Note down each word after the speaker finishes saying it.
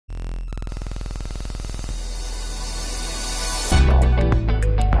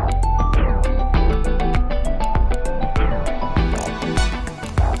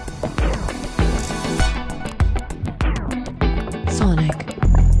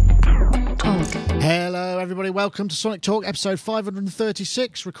everybody. Welcome to Sonic Talk, episode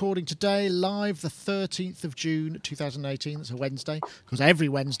 536, recording today, live the 13th of June, 2018. It's a Wednesday, because every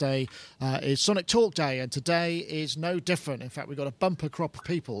Wednesday is Sonic Talk Day, and today is no different. In fact, we've got a bumper crop of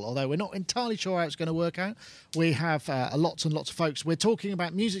people, although we're not entirely sure how it's going to work out. We have lots and lots of folks. We're talking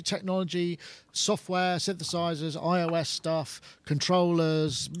about music technology, software, synthesizers, iOS stuff,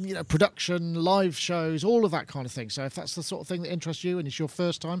 controllers, production, live shows, all of that kind of thing. So if that's the sort of thing that interests you and it's your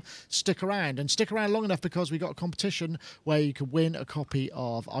first time, stick around. And stick around long enough because we've got a competition where you can win a copy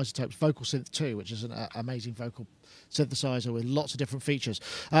of iZotope's Vocal Synth 2, which is an amazing vocal synthesizer with lots of different features.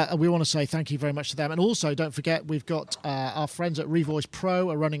 And we want to say thank you very much to them. And also, don't forget, we've got our friends at Revoice Pro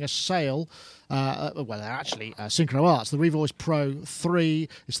are running a sale. They're actually Synchro Arts. The Revoice Pro 3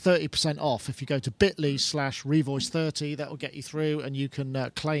 is 30% off. If you go to bit.ly/Revoice30, that will get you through and you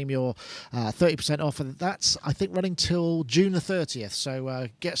can claim your 30% off. And that's, I think, running till June the 30th. So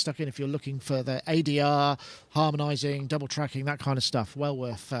get stuck in if you're looking for the ADR, harmonizing, double tracking, that kind of stuff. Well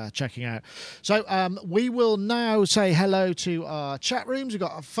worth checking out. So we will now say hello to our chat rooms. We've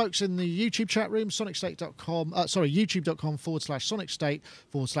got folks in the YouTube chat room,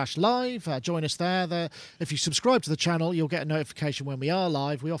 youtube.com/sonicstate/live. Join us there. If you subscribe to the channel, you'll get a notification when we are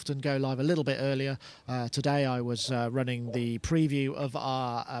live. We often go live a little bit earlier. Today I was running the preview of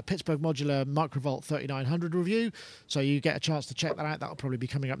our Pittsburgh Modular Microvolt 3900 review, so you get a chance to check that out. That'll probably be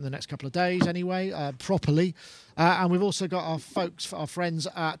coming up in the next couple of days anyway, properly. And we've also got our friends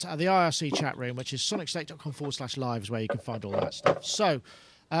at the IRC chat room, which is sonicstate.com/live, is where you can find all that stuff. So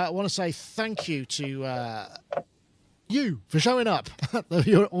I want to say thank you to you for showing up,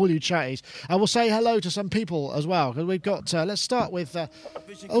 all you chatties. I will say hello to some people as well, because we've got, let's start with,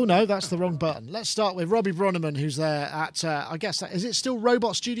 oh no, that's the wrong button. Let's start with Robbie Bronneman, who's there at, I guess, is it still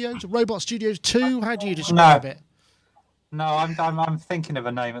Robot Studios? Robot Studios 2? How do you describe it? No, I'm thinking of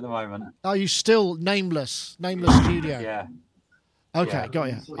a name at the moment. Are you still Nameless Studio? Yeah. Okay, got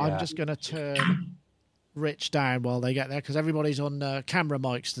you. Yeah. I'm just going to turn Rich down while they get there, because everybody's on camera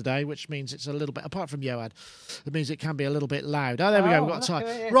mics today, which means it's a little bit, apart from Yoad, it means it can be a little bit loud. Oh, there we go, we've got time.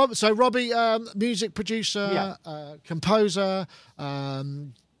 Robbie, music producer, composer,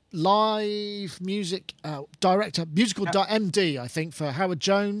 live music director, MD, I think, for Howard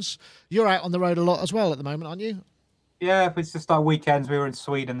Jones. You're out on the road a lot as well at the moment, aren't you? Yeah, it's just our weekends. We were in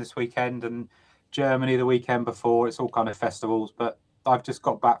Sweden this weekend and Germany the weekend before. It's all kind of festivals, but I've just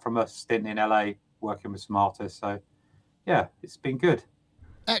got back from a stint in LA working with some artists. So, yeah, it's been good.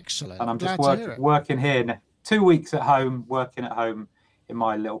 Excellent. And I'm just working here 2 weeks at home, working at home in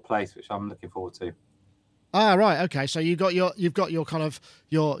my little place, which I'm looking forward to. Ah, right. Okay. So you've got your kind of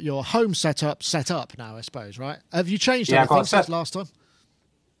your home set up now, I suppose, right? Have you changed anything since last time?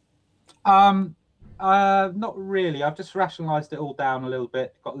 Not really. I've just rationalised it all down a little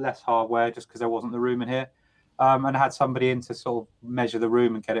bit. Got less hardware just because there wasn't the room in here, and I had somebody in to sort of measure the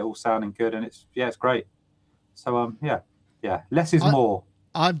room and get it all sounding good. And it's great. So less is more.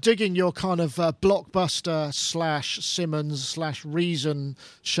 I'm digging your kind of Blockbuster /Simmons /Reason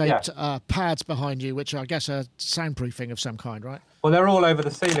shaped pads behind you, which I guess are soundproofing of some kind, right? Well, they're all over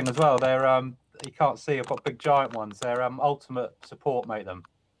the ceiling as well. They're you can't see. I've got big giant ones. They're Ultimate Support made them.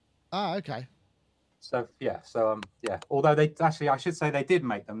 Ah, okay. So Although I should say they did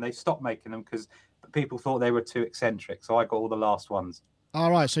make them. They stopped making them because people thought they were too eccentric. So I got all the last ones. All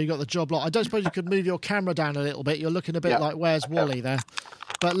right, so you got the job lot. I don't suppose you could move your camera down a little bit. You're looking a bit like Where's Wally there.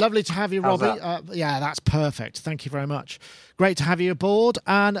 But lovely to have you, Robbie. That's perfect. Thank you very much. Great to have you aboard.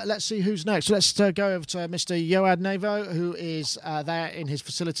 And let's see who's next. Let's go over to Mr. Yoad Nevo, who is there in his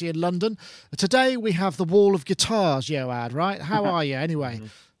facility in London. Today we have the Wall of Guitars, Yoad, right? How are you anyway?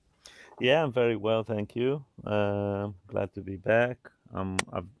 Yeah, I'm very well, thank you. Glad to be back.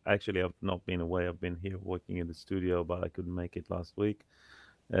 I've not been away. I've been here working in the studio, but I couldn't make it last week.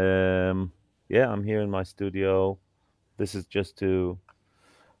 I'm here in my studio. This is just to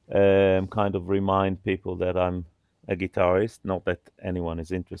kind of remind people that I'm a guitarist. Not that anyone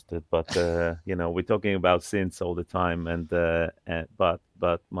is interested, but we're talking about synths all the time, but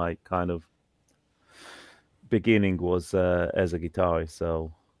my kind of beginning was as a guitarist.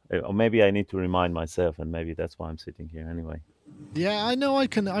 So. Or maybe I need to remind myself, and maybe that's why I'm sitting here anyway. Yeah, I know. I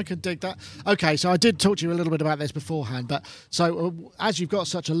can dig that. Okay, so I did talk to you a little bit about this beforehand, but so as you've got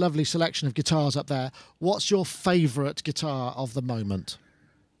such a lovely selection of guitars up there, what's your favourite guitar of the moment?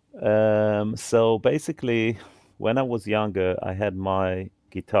 So basically, when I was younger, I had my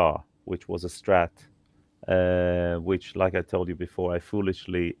guitar, which was a Strat, which, like I told you before, I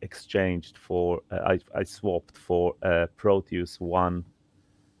foolishly exchanged for. I swapped for a Proteus One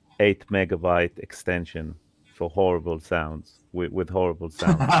 8 megabyte extension for horrible sounds with horrible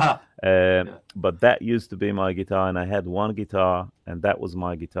sounds. But that used to be my guitar, and I had one guitar, and that was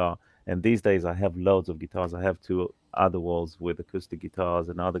my guitar. And these days I have loads of guitars. I have two other walls with acoustic guitars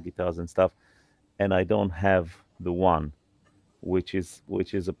and other guitars and stuff, and I don't have the one, which is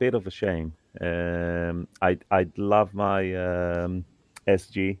a bit of a shame. I love my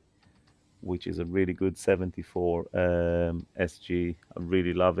SG, which is a really good 74 SG. I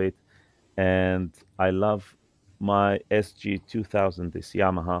really love it, and I love my SG 2000, this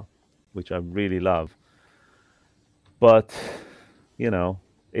Yamaha, which I really love. But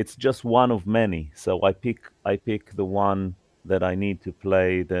it's just one of many. So I pick the one that I need to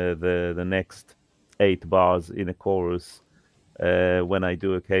play the next 8 bars in a chorus when I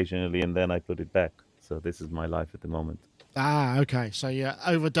do occasionally, and then I put it back. So this is my life at the moment. Ah, okay. So you're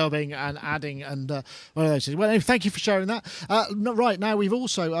overdubbing and adding and one of those things. Well, thank you for sharing that. Right now, we've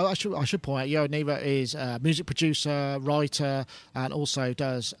also I should point out, Johan Neva is a music producer, writer, and also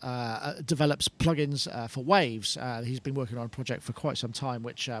develops plugins for Waves. He's been working on a project for quite some time,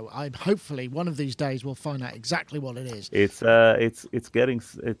 which I'm hopefully one of these days we'll find out exactly what it is. It's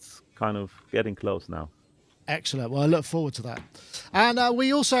kind of getting close now. Excellent. Well, I look forward to that. And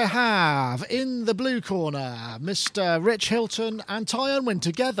we also have in the blue corner Mr. Rich Hilton and Ty Unwin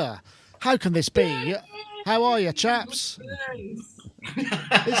together. How can this be? How are you, chaps?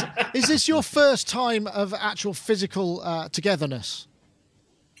 Is this your first time of actual physical togetherness?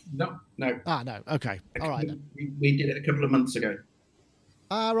 No. Ah, no. Okay. All right. Then. We did it a couple of months ago.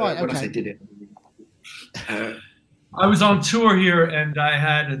 Ah, right. When okay. I say did it. I was on tour here, and I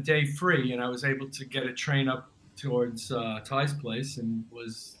had a day free, and I was able to get a train up towards Ty's place, and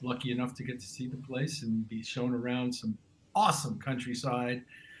was lucky enough to get to see the place and be shown around some awesome countryside,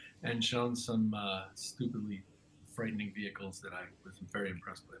 and shown some stupidly frightening vehicles that I was very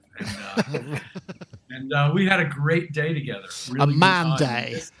impressed with. And we had a great day together. Really a man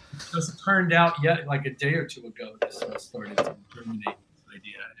day. It just turned out, like a day or two ago, this started to germinate this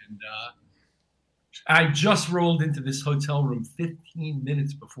idea, and. I just rolled into this hotel room 15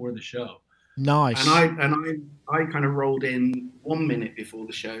 minutes before the show. Nice. And I kind of rolled in 1 minute before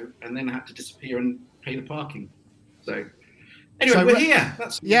the show, and then had to disappear and pay the parking. So anyway, we're here.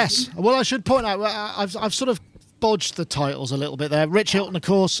 Yes. Well, I should point out I've sort of bodged the titles a little bit there. Rich Hilton, of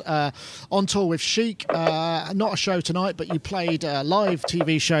course, on tour with Chic. Not a show tonight, but you played a live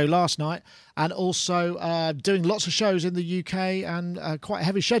TV show last night, and also doing lots of shows in the UK and quite a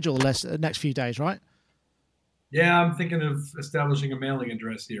heavy schedule the next few days, right? Yeah, I'm thinking of establishing a mailing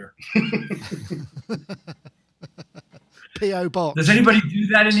address here. P.O. Box. Does anybody do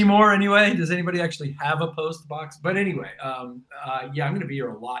that anymore anyway? Does anybody actually have a post box? But anyway, I'm going to be here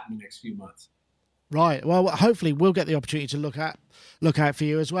a lot in the next few months. Right. Well, hopefully we'll get the opportunity to look out for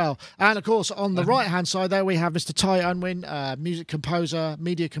you as well. And of course, on the right-hand side there, we have Mr. Ty Unwin, music composer,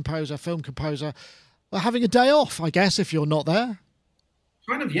 media composer, film composer. Well, having a day off, I guess, if you're not there.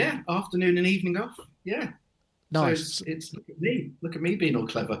 Kind of, yeah. Afternoon and evening off. Yeah. Nice. So it's look at me being all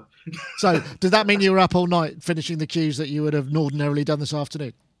clever. So does that mean you were up all night finishing the cues that you would have ordinarily done this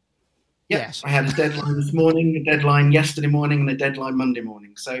afternoon? Yes. I had a deadline this morning, a deadline yesterday morning, and a deadline Monday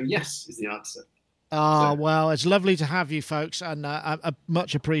morning. So yes is the answer. Well, it's lovely to have you folks, and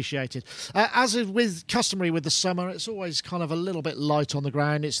much appreciated. As is with customary with the summer, it's always kind of a little bit light on the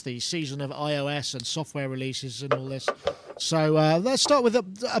ground. It's the season of iOS and software releases and all this. So let's start with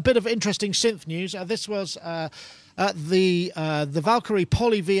a bit of interesting synth news. This was the Valkyrie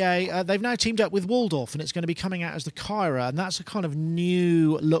Poly VA. They've now teamed up with Waldorf, and it's going to be coming out as the Kyra, and that's a kind of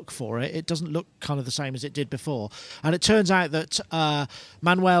new look for it. It doesn't look kind of the same as it did before. And it turns out that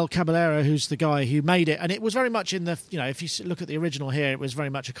Manuel Caballero, who's the guy who made it, and it was very much in the, if you look at the original here, it was very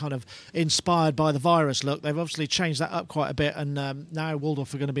much a kind of inspired by the Virus look. They've obviously changed that up quite a bit, and now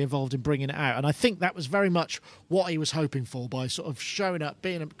Waldorf are going to be involved in bringing it out. And I think that was very much what he was hoping for by sort of showing up,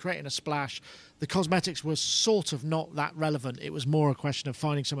 creating a splash. The cosmetics were sort of not that relevant. It was more a question of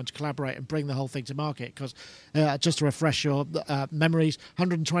finding someone to collaborate and bring the whole thing to market. Because just to refresh your memories,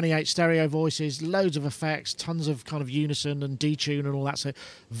 128 stereo voices, loads of effects, tons of kind of unison and detune and all that. So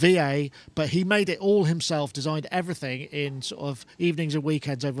VA, but he made it all himself, designed everything in sort of evenings and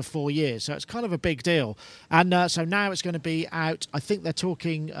weekends over 4 years. So it's kind of a big deal. And so now it's going to be out. I think they're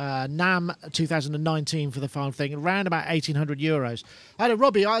talking NAM 2019 for the final thing, around about €1,800.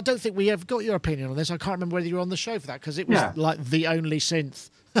 Robbie, I don't think we have got your opinion on this. I can't remember whether you were on the show for that, because it was like the only synth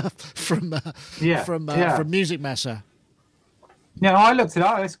from Music Messer. Yeah, I looked it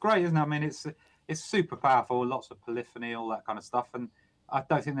up. It's great, isn't it? I mean, it's super powerful, lots of polyphony, all that kind of stuff. And I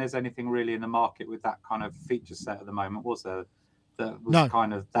don't think there's anything really in the market with that kind of feature set at the moment, was there? That was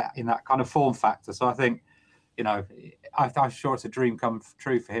kind of that in that kind of form factor. So I think, I'm sure it's a dream come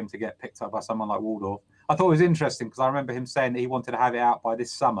true for him to get picked up by someone like Waldorf. I thought it was interesting because I remember him saying that he wanted to have it out by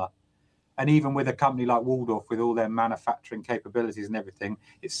this summer. And even with a company like Waldorf, with all their manufacturing capabilities and everything,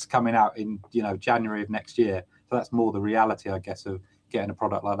 it's coming out in, January of next year. So that's more the reality, I guess, of getting a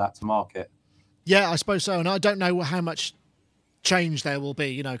product like that to market. Yeah, I suppose so. And I don't know how much change there will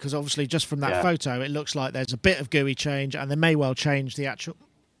be, because obviously just from that photo, it looks like there's a bit of GUI change, and they may well change the actual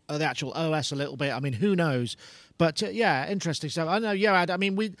OS a little bit. I mean, who knows? But interesting. So I know, Yoad, I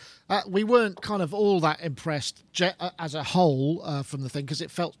mean, we weren't kind of all that impressed as a whole from the thing, because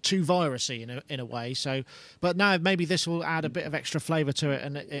it felt too virusy in a way. So, but now maybe this will add a bit of extra flavour to it,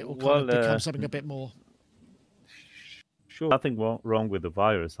 and it will kind of become something a bit more. Sure, nothing wrong with the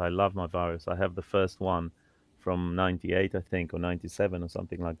virus. I love my virus. I have the first one from 98, I think, or 97 or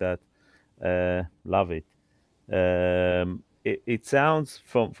something like that. Love it. It sounds,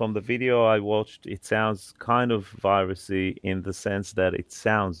 from the video I watched, it sounds kind of virusy in the sense that it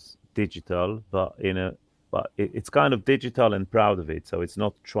sounds digital, but it's kind of digital and proud of it. So it's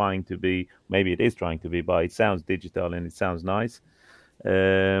not trying to be, maybe it is trying to be, but it sounds digital and it sounds nice.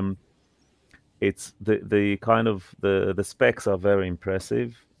 It's the kind of the specs are very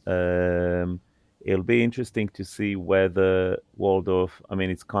impressive. It'll be interesting to see whether Waldorf, I mean,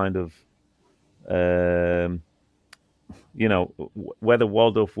 it's kind of, whether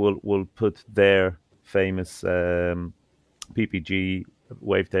Waldorf will put their famous PPG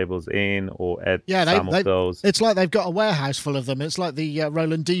wavetables in, or add some of those. It's like they've got a warehouse full of them. It's like the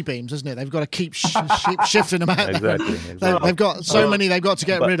Roland D beams, isn't it? They've got to keep shifting them out. Exactly. They've got so many they've got to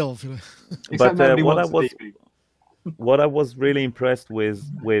get rid of. But what I was really impressed with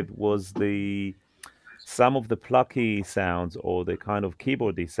was some of the plucky sounds, or the kind of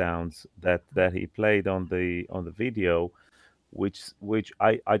keyboardy sounds that he played on the video, which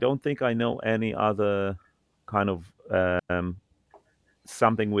I don't think I know any other kind of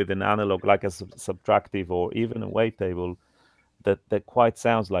something with an analog, like a subtractive or even a wavetable, that quite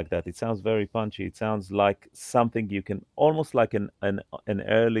sounds like that. It sounds very punchy. It sounds like something you can, almost like an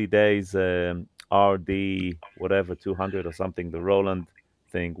early days RD whatever 200 or something, the Roland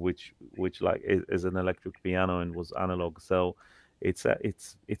thing, which like is an electric piano and was analog. So it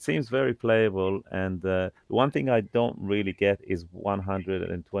seems very playable. And the one thing I don't really get is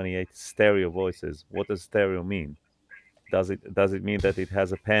 128 stereo voices. What does stereo mean? Does it mean that it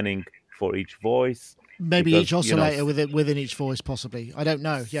has a panning for each voice? Maybe each oscillator within each voice, possibly. I don't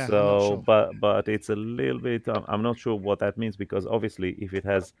know. Yeah. So, sure. but it's a little bit. I'm not sure what that means, because obviously, if it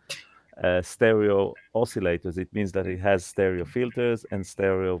has stereo oscillators, it means that it has stereo filters and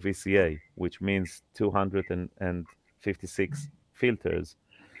stereo VCA, which means 256 filters.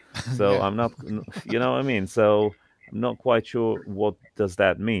 So I'm not, what I mean. So I'm not quite sure what does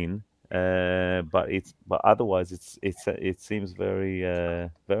that mean. But otherwise it seems very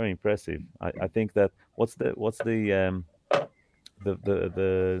very impressive. I think that what's the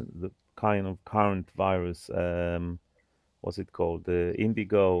kind of current virus, what's it called, the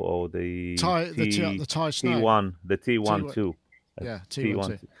Indigo or the T1, the T12. Yeah,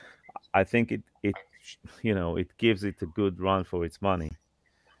 T12. I think it gives it a good run for its money.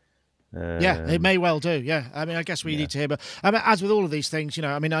 It may well do. Yeah, I mean, I guess we need to hear. But I mean, as with all of these things,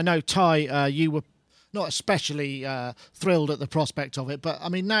 I mean, I know Ty, you were not especially thrilled at the prospect of it, but I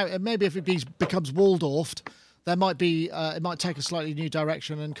mean, now maybe if it becomes Waldorfed, there might be it might take a slightly new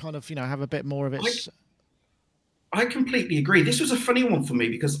direction and kind of have a bit more of its. I completely agree. This was a funny one for me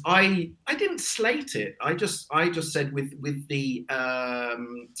because I didn't slate it. I just said with the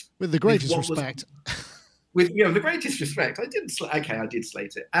greatest respect. With the greatest respect, I did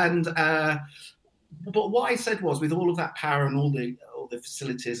slate it, and but what I said was, with all of that power and all the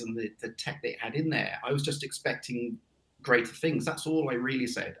facilities and the tech that it had in there, I was just expecting greater things. That's all I really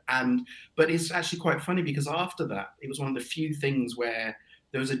said. But it's actually quite funny because after that, it was one of the few things where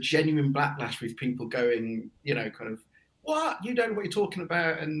there was a genuine backlash with people going, kind of, what? You don't know what you're talking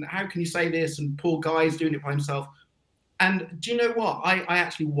about, and how can you say this? And poor guy's doing it by himself. And do you know what? I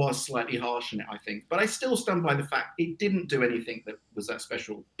actually was slightly harsh on it, I think. But I still stand by the fact it didn't do anything that was that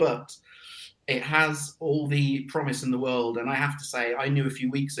special. But it has all the promise in the world. And I have to say, I knew a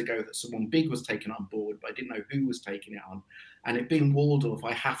few weeks ago that someone big was taken on board, but I didn't know who was taking it on. And it being Waldorf,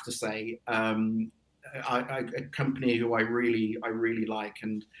 I have to say, a company who I really like.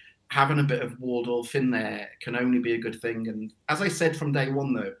 And having a bit of Waldorf in there can only be a good thing. And as I said from day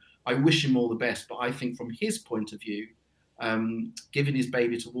one, though, I wish him all the best. But I think from his point of view, giving his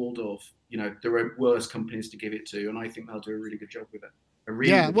baby to Waldorf, there are worse companies to give it to, and I think they'll do a really good job with it.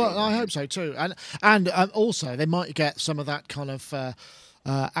 I hope so too. And also they might get some of that kind of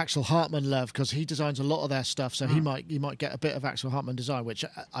Axel Hartmann love, because he designs a lot of their stuff, so you might get a bit of Axel Hartmann design, which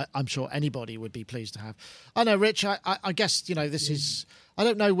I'm sure anybody would be pleased to have. I know, Rich, I guess, this is, I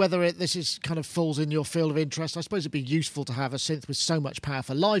don't know whether this is kind of falls in your field of interest. I suppose it'd be useful to have a synth with so much power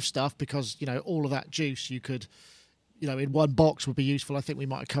for live stuff, because all of that juice you could, in one box would be useful. I think we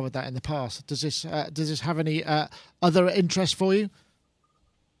might have covered that in the past. Does this have any other interest for you?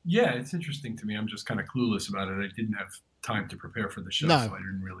 Yeah, it's interesting to me. I'm just kind of clueless about it. I didn't have time to prepare for the show, so I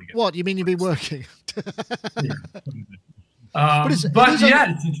didn't really get. What you mean? You've been working? Yeah. It's interesting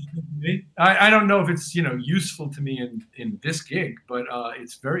to me. I don't know if it's useful to me in this gig, but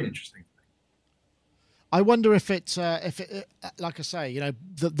it's very interesting. I wonder if it, like I say,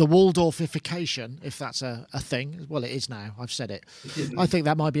 the Waldorfification, if that's a thing. Well, it is now. I've said it. I think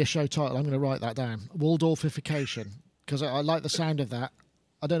that might be a show title. I'm going to write that down. Waldorfification, because I like the sound of that.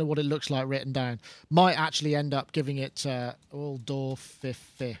 I don't know what it looks like written down. Might actually end up giving it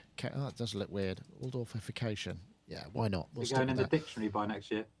Waldorfification. Oh, that does look weird. Waldorfification. Yeah, why not? We're going in the dictionary by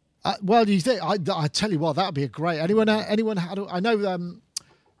next year. Well, you think? I tell you what, that would be a great. Anyone? I know.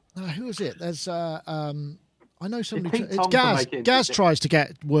 Who is it? There's. I know somebody. It's Gaz. Gaz tries to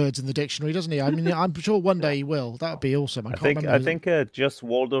get words in the dictionary, doesn't he? I mean, I'm sure one day he will. That would be awesome. I think just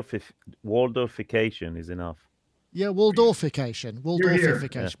Waldorfication is enough. Yeah, Waldorfication.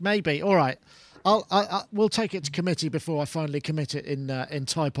 Yeah. Maybe. All right. We'll take it to committee before I finally commit it in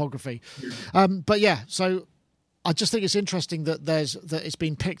typography. But yeah, so I just think it's interesting that it's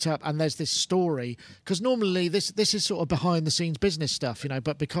been picked up and there's this story, because normally this is sort of behind the scenes business stuff,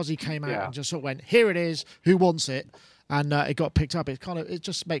 but because he came out and just sort of went, here it is, who wants it, and it got picked up. It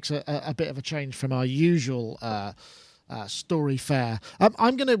just makes a bit of a change from our usual story fair. What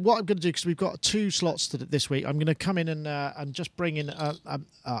I'm going to do, because we've got 2 slots this week, I'm going to come in and just bring in our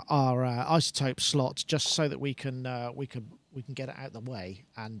isotope slot, just so that we can get it out of the way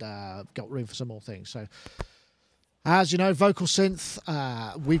and got room for some more things. So, as you know, vocal synth.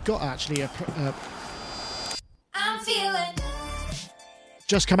 We've got actually I'm feeling.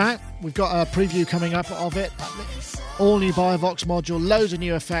 Just come out. We've got a preview coming up of it. All new Biovox module, loads of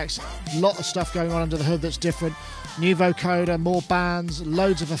new effects, a lot of stuff going on under the hood that's different. New vocoder, more bands,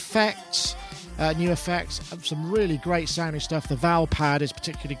 loads of effects, new effects, some really great sounding stuff. The vowel pad is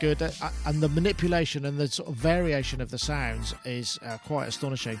particularly good, and the manipulation and the sort of variation of the sounds is quite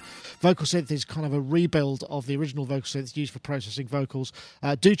astonishing. Vocal synth is kind of a rebuild of the original vocal synth used for processing vocals.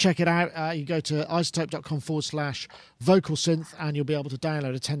 Do check it out. You go to isotope.com/vocal synth and you'll be able to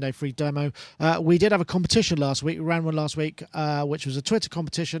download a 10-day free demo. We did have a competition last week. We ran one last week, which was a Twitter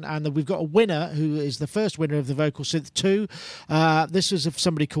competition, and we've got a winner who is the first winner of the Vocal Synth 2. This is of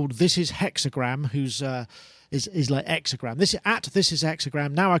somebody called This Is Hexagram, who's is like Hexagram. This is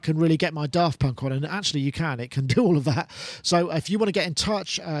Hexagram. Now I can really get my Daft Punk on, and actually you can. It can do all of that. So if you want to get in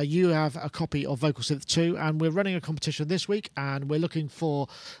touch, you have a copy of Vocal Synth 2, and we're running a competition this week, and we're looking for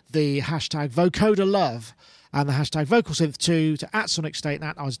the hashtag VocoderLove and the hashtag VocalSynth2 to @SonicState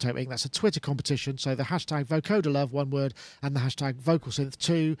and @Isotope Inc. That's a Twitter competition. So the hashtag VocoderLove, one word, and the hashtag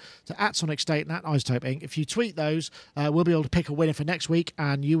VocalSynth2 to @SonicState and @Isotope Inc. If you tweet those, we'll be able to pick a winner for next week,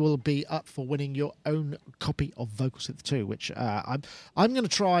 and you will be up for winning your own copy of VocalSynth2, which I'm going to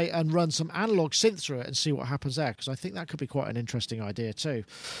try and run some analog synth through it and see what happens there, because I think that could be quite an interesting idea too.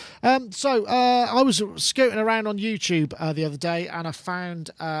 So I was scooting around on YouTube the other day, and I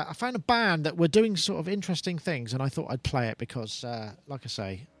found a band that were doing sort of interesting things, and I thought I'd play it because, like I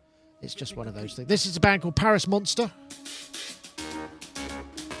say, it's just one of those things. This is a band called Paris Monster.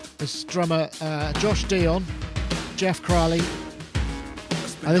 This is drummer Josh Dion, Jeff Crowley,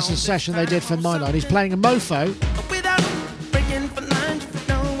 and this is a session they did for Minot. He's playing a Mofo.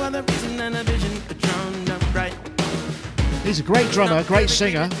 He's a great drummer, great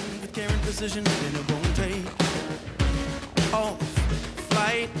singer.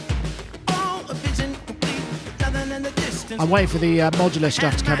 I'm waiting for the modular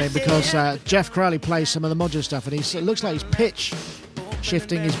stuff to come in, because Jeff Crowley plays some of the modular stuff, and it looks like he's pitch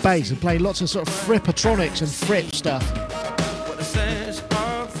shifting his bass and playing lots of sort of frippatronics and frip stuff.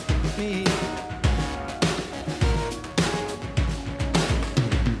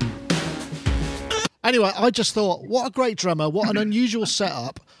 Anyway, I just thought, what a great drummer, what an unusual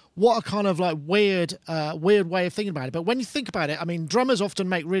setup. What a kind of like weird way of thinking about it. But when you think about it, I mean, drummers often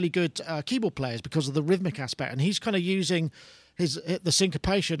make really good keyboard players because of the rhythmic aspect, and he's kind of using the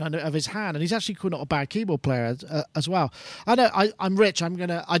syncopation of his hand, and he's actually not a bad keyboard player as well. I know I'm Rich.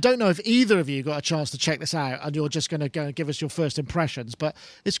 I don't know if either of you got a chance to check this out, and you're just going to go and give us your first impressions. But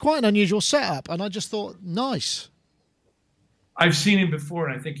it's quite an unusual setup, and I just thought, nice. I've seen him before,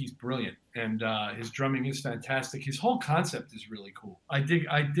 and I think he's brilliant. and his drumming is fantastic. His whole concept is really cool. I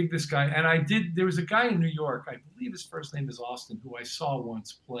dig this guy, and there was a guy in New York, I believe his first name is Austin, who I saw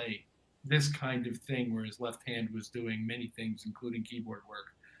once play this kind of thing where his left hand was doing many things, including keyboard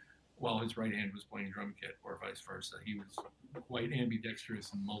work, while his right hand was playing drum kit, or vice versa. He was quite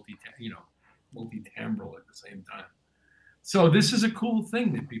ambidextrous and multi-timbral at the same time. So this is a cool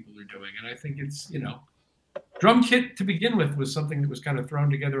thing that people are doing, and I think it's, drum kit to begin with was something that was kind of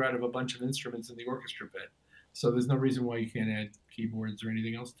thrown together out of a bunch of instruments in the orchestra pit. So there's no reason why you can't add keyboards or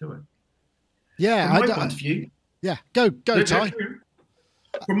anything else to it. Yeah, from my point of view. Yeah, go, Ty.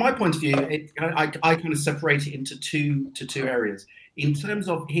 From my point of view, I kind of separate it into two areas. In terms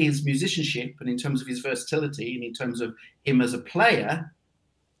of his musicianship and in terms of his versatility and in terms of him as a player,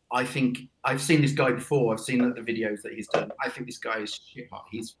 I think I've seen this guy before. I've seen the videos that he's done. I think this guy is shit hot.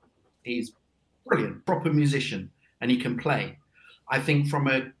 He's brilliant, proper musician, and he can play. I think from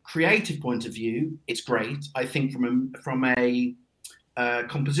a creative point of view, it's great. I think from a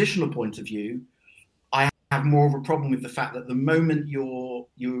compositional point of view, I have more of a problem with the fact that the moment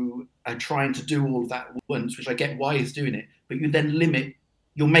you are trying to do all of that at once, which I get why he's doing it, but you then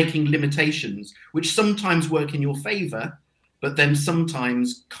you're making limitations, which sometimes work in your favor, but then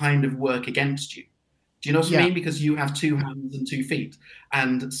sometimes kind of work against you. Do you know what I mean? Because you have 2 hands and 2 feet,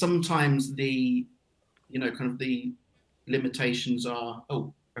 and sometimes the limitations are.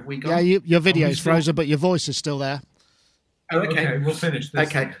 Oh, have we gone? Yeah, your video's frozen, but your voice is still there. Oh, okay, we'll finish this.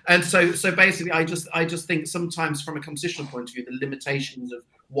 Okay, and so basically, I just think sometimes from a compositional point of view, the limitations of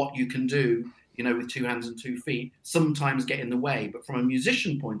what you can do, with 2 hands and 2 feet, sometimes get in the way. But from a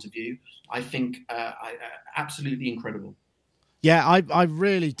musician point of view, I think absolutely incredible. Yeah, I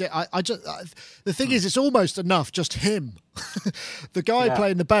really did. The thing is, it's almost enough just him. The guy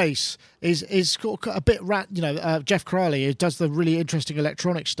playing the bass is a bit Jeff Crowley, who does the really interesting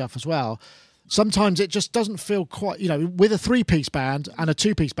electronic stuff as well. Sometimes it just doesn't feel quite, with a 3-piece band and a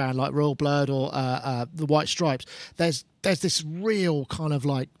 2-piece band like Royal Blood or the White Stripes, there's this real kind of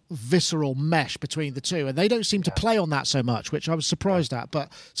like visceral mesh between the two, and they don't seem to play on that so much, which I was surprised at,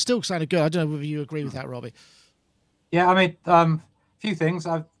 but still sounded good. I don't know whether you agree with that, Robbie. Yeah, I mean, a few things.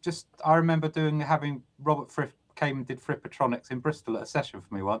 I remember having Robert Fripp came and did Frippatronics in Bristol at a session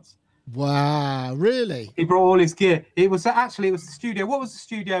for me once. Wow, really? He brought all his gear. It was the studio. What was the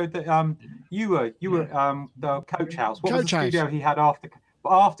studio that you were the Coach House? What was the studio he had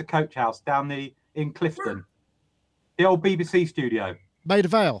after Coach House down in Clifton? The old BBC studio. Maida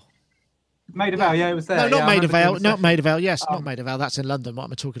Vale. Maida Vale, yeah, it was there. No, not Maida Vale. Not Maida Vale. Yes, not Maida Vale. That's in London. What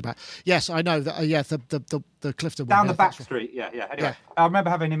am I talking about? Yes, I know that. The Clifton down one. The back street. Yeah. Anyway, I remember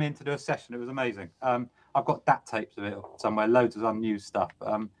having him in to do a session. It was amazing. I've got DAT tapes of it somewhere. Loads of unused stuff.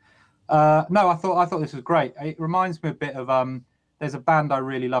 No, I thought this was great. It reminds me a bit of there's a band I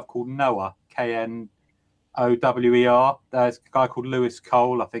really love called Knower, Knower. There's a guy called Lewis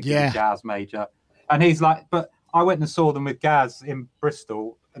Cole. I think he's a jazz major, and he's like. But I went and saw them with Gaz in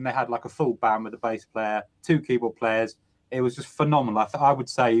Bristol. And they had like a full band with a bass player, 2 keyboard players. It was just phenomenal. I would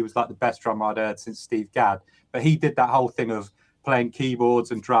say he was like the best drummer I'd heard since Steve Gadd. But he did that whole thing of playing keyboards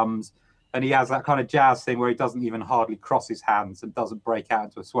and drums. And he has that kind of jazz thing where he doesn't even hardly cross his hands and doesn't break out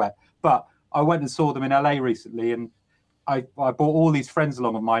into a sweat. But I went and saw them in LA recently, and I brought all these friends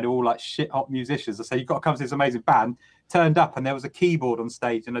along of mine, all like shit hot musicians. I said, you've got to come to this amazing band. Turned up and there was a keyboard on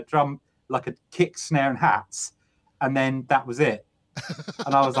stage and a drum, like a kick, snare and hats. And then that was it.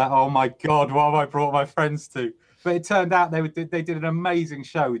 And I was like, oh my God, what have I brought my friends to? But it turned out they did an amazing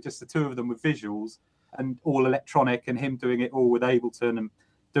show with just the 2 of them with visuals and all electronic, and him doing it all with Ableton and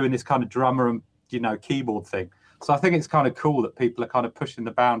doing this kind of drummer and keyboard thing. So I think it's kind of cool that people are kind of pushing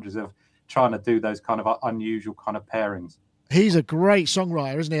the boundaries of trying to do those kind of unusual kind of pairings. He's a great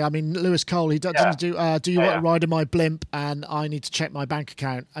songwriter, isn't he? I mean, Lewis Cole, he doesn't do want to ride in my blimp and I need to check my bank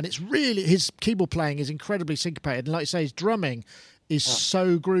account. And it's really, his keyboard playing is incredibly syncopated. And like you say, his drumming is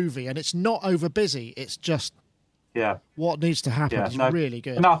so groovy, and it's not over busy. It's just what needs to happen. It's really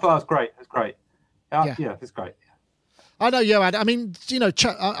good. No, I thought it was great. It's great. Yeah, it's great. I know, Joad. I mean,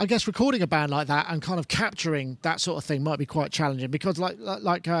 I guess recording a band like that and kind of capturing that sort of thing might be quite challenging because,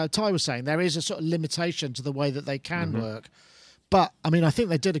 like Ty was saying, there is a sort of limitation to the way that they can work. But I mean, I think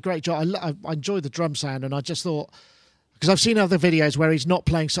they did a great job. I enjoyed the drum sound, and I just thought, because I've seen other videos where he's not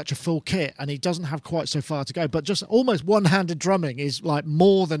playing such a full kit and he doesn't have quite so far to go, but just almost one-handed drumming is like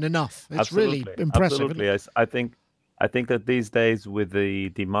more than enough. It's really impressive. Absolutely. I think that these days with the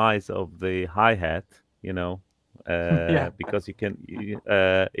demise of the hi-hat, because you can,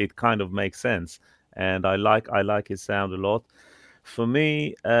 it kind of makes sense. And I like his sound a lot. For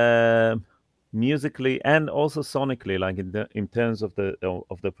me, musically and also sonically, like in terms of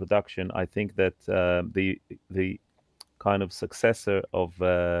the production, I think that the kind of successor of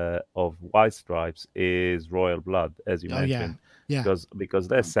White Stripes is Royal Blood, as you mentioned, yeah. because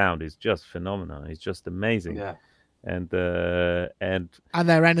their sound is just phenomenal. It's just amazing. Yeah. And their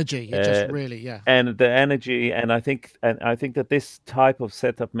energy, it just really, and the energy, and I think that this type of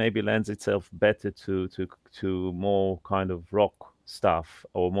setup maybe lends itself better to more kind of rock stuff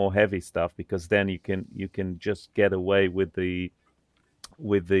or more heavy stuff, because then you can just get away with the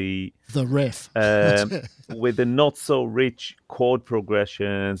riff, with the not so rich chord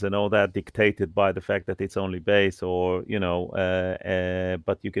progressions and all that, dictated by the fact that it's only bass, or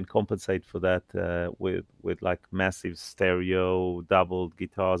but you can compensate for that with like massive stereo doubled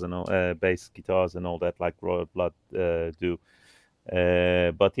guitars and all, bass guitars and all that, like Royal Blood do.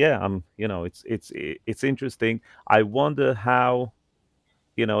 But yeah, it's interesting. I wonder how,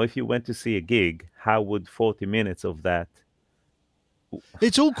 if you went to see a gig, how would 40 minutes of that?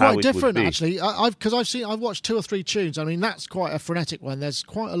 It's all quite different, actually. I've watched 2 or 3 tunes. I mean, that's quite a frenetic one. There's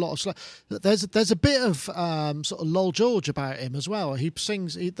quite a lot of there's a bit of sort of Lol George about him as well. He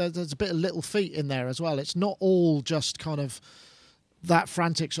sings. There's a bit of Little Feat in there as well. It's not all just kind of that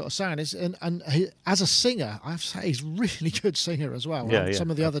frantic sort of sound. And he, as a singer, I have to say, he's a really good singer as well. Yeah,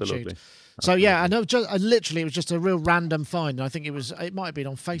 some of the absolutely. other tunes. So yeah, I know. Literally, it was just a real random find. I think it might have been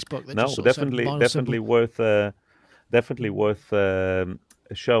on Facebook. That just definitely worth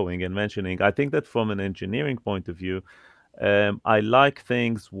showing and mentioning. I think that from an engineering point of view, I like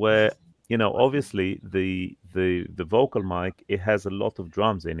things where, obviously the vocal mic, it has a lot of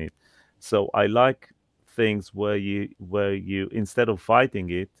drums in it. So I like things where you instead of fighting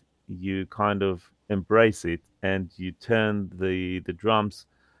it, you kind of embrace it and you turn the drums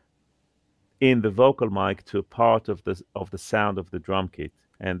in the vocal mic to a part of the sound of the drum kit.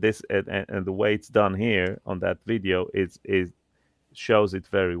 And this and the way it's done here on that video is shows it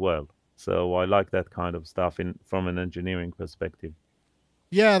very well. So I like that kind of stuff from an engineering perspective.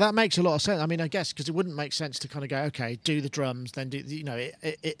 Yeah, that makes a lot of sense. I mean, I guess because it wouldn't make sense to kind of go, okay, do the drums, then do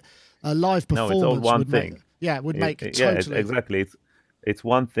a live performance. No, it's all one thing. Make totally. Exactly. It's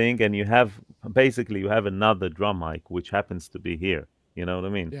one thing, and you have another drum mic which happens to be here. You know what I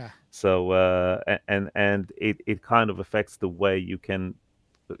mean? Yeah. So and it kind of affects the way you can.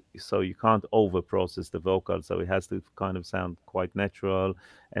 So you can't over process the vocal, so it has to kind of sound quite natural,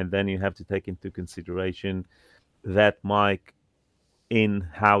 and then you have to take into consideration that mic in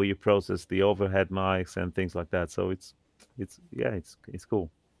how you process the overhead mics and things like that. So it's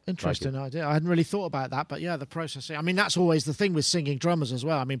cool. Interesting idea. I hadn't really thought about that, but yeah, the processing. I mean, that's always the thing with singing drummers as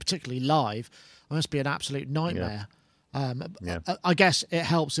well. I mean, particularly live, it must be an absolute nightmare. I guess it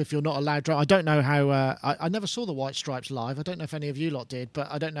helps if you're not a loud drummer. I don't know how. I never saw the White Stripes live. I don't know if any of you lot did, but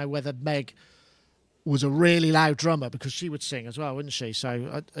I don't know whether Meg was a really loud drummer, because she would sing as well, wouldn't she?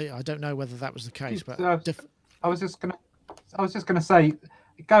 So I don't know whether that was the case. But I was just gonna say,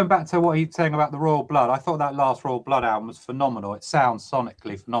 going back to what he's saying about the Royal Blood, I thought that last Royal Blood album was phenomenal. It sounds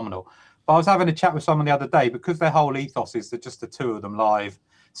sonically phenomenal. But I was having a chat with someone the other day, because their whole ethos is that just the two of them live.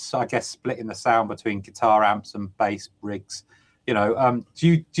 So I guess splitting the sound between guitar amps and bass rigs.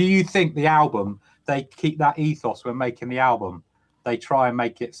 Do you think the album, they keep that ethos when making the album? They try and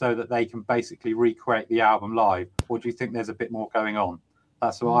make it so that they can basically recreate the album live, or do you think there's a bit more going on?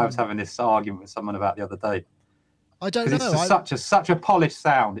 That's what I was having this argument with someone about the other day. I don't know. It's such a polished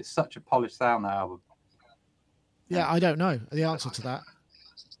sound. It's such a polished sound, that album. Yeah, I don't know the answer to that.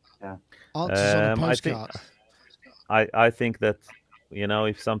 Yeah. Answers on a postcard. I think that,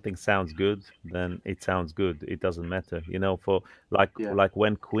 if something sounds good, then it sounds good. It doesn't matter, for like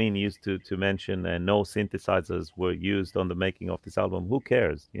when Queen used to mention no synthesizers were used on the making of this album. Who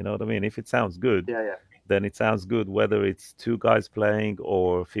cares? You know what I mean? If it sounds good, then it sounds good, whether it's 2 guys playing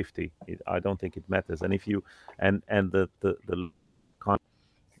or 50. I don't think it matters. And if you and the kind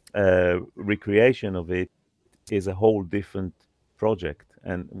of recreation of it is a whole different project,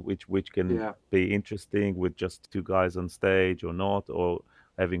 and which can be interesting with just 2 guys on stage or not, or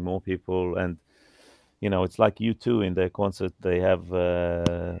having more people. And it's like U2 in their concert, they have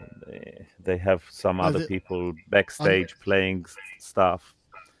some other people backstage playing stuff.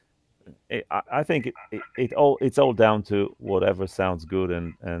 I think it's all down to whatever sounds good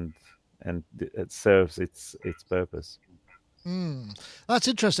and it serves its purpose. That's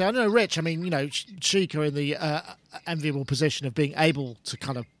interesting. I know, Rich. I mean, Chic are in the enviable position of being able to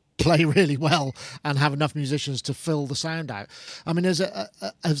kind of play really well and have enough musicians to fill the sound out. I mean, has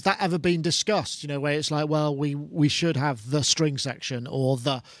that ever been discussed, where it's like, well, we should have the string section, or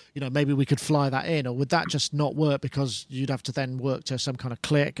maybe we could fly that in, or would that just not work because you'd have to then work to some kind of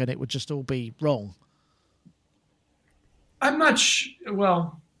click and it would just all be wrong? I'm not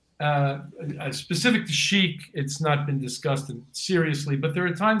specific to Chic, it's not been discussed seriously, but there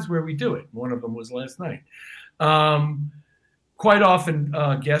are times where we do it. One of them was last night. Quite often,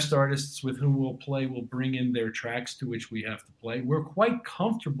 guest artists with whom we'll play will bring in their tracks to which we have to play. We're quite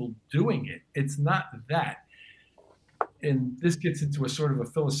comfortable doing it. It's not that. And this gets into a sort of a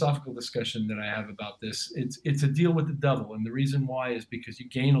philosophical discussion that I have about this. It's a deal with the devil. And the reason why is because you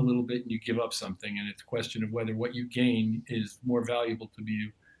gain a little bit and you give up something. And it's a question of whether what you gain is more valuable to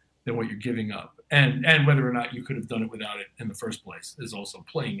you than what you're giving up. And whether or not you could have done it without it in the first place is also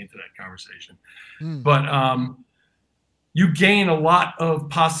playing into that conversation. But you gain a lot of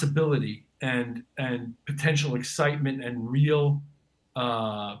possibility and potential excitement and real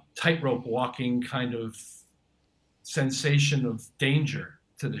tightrope walking kind of sensation of danger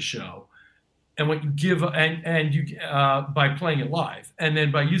to the show. And what you give and you by playing it live, and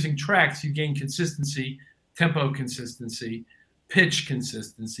then by using tracks, you gain consistency, tempo consistency, pitch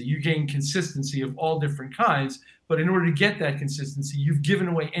consistency. You gain consistency of all different kinds, but in order to get that consistency, you've given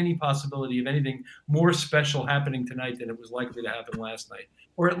away any possibility of anything more special happening tonight than it was likely to happen last night,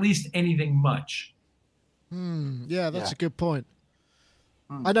 or at least anything much. Yeah, that's a good point.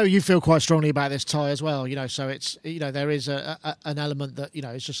 I know you feel quite strongly about this, Ty, as well. So it's there is an element that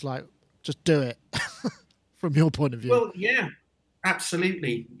it's just like, just do it from your point of view. Well, yeah,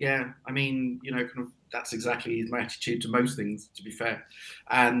 absolutely, yeah. I mean, kind of that's exactly my attitude to most things, to be fair.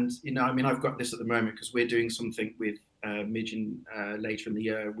 And I've got this at the moment because we're doing something with Midge later in the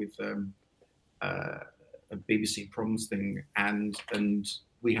year with a BBC Proms thing, and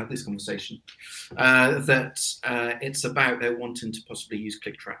we had this conversation that it's about they're wanting to possibly use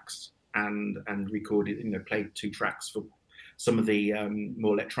click tracks and record it, play 2 tracks for some of the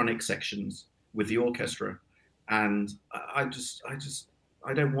more electronic sections with the orchestra. And I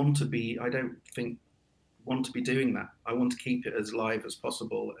don't want to be doing that. I want to keep it as live as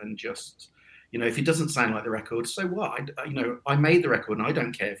possible, and just, if it doesn't sound like the record, so what? I made the record and I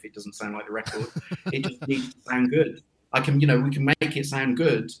don't care if it doesn't sound like the record. It just needs to sound good. We can make it sound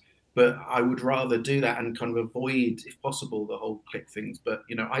good, but I would rather do that and kind of avoid, if possible, the whole click things. But,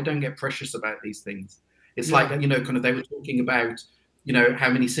 I don't get precious about these things. It's like, kind of they were talking about, how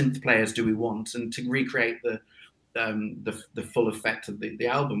many synth players do we want? And to recreate the full effect of the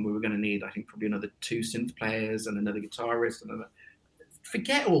album, we were going to need, I think, probably another 2 synth players and another guitarist.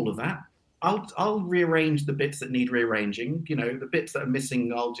 Forget all of that. I'll rearrange the bits that need rearranging. The bits that are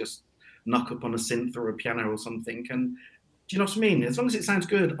missing, I'll just knock up on a synth or a piano or something. And do you know what I mean? As long as it sounds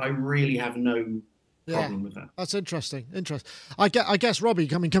good, I really have no problem with that. That's interesting. I guess, Robbie,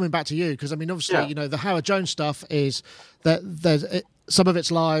 coming back to you, because obviously, the Howard Jones stuff is that there's some of it's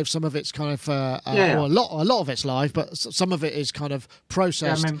live, some of it's kind of well, a lot of it's live, but some of it is kind of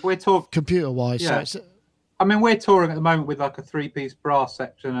processed. We're talking computer-wise. Yeah. So we're touring at the moment with like a 3-piece brass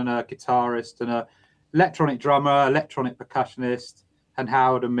section and a guitarist and a electronic drummer, electronic percussionist, and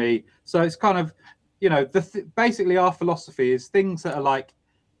Howard and me. So it's kind of, basically our philosophy is things that are like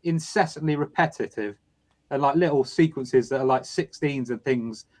incessantly repetitive and like little sequences that are like 16s and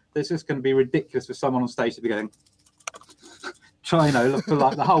things that's just going to be ridiculous for someone on stage to be going, for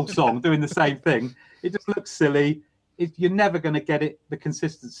like the whole song doing the same thing. It just looks silly. You're never going to get the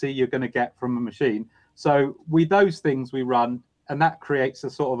consistency you're going to get from a machine. So those things we run, and that creates a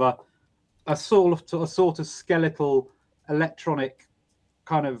sort of skeletal electronic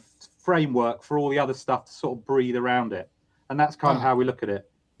kind of framework for all the other stuff to sort of breathe around it. And that's kind of how we look at it.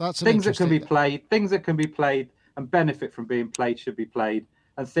 That's things that can be played and benefit from being played should be played,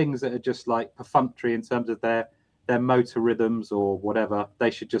 and things that are just like perfunctory in terms of their motor rhythms or whatever, they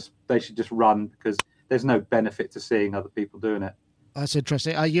should just run, because there's no benefit to seeing other people doing it. That's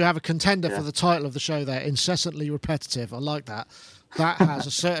interesting. You have a contender for the title of the show there, incessantly repetitive. I like that. That has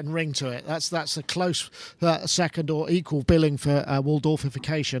a certain ring to it. That's a close second or equal billing for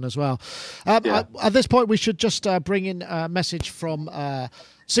Waldorfification as well. At this point, we should just bring in a message from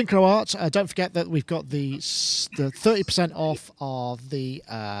Synchro Art. Don't forget that we've got the 30% off of the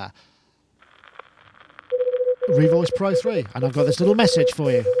Revoice Pro 3, and I've got this little message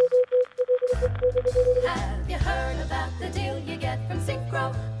for you. Have you heard about the deal you get from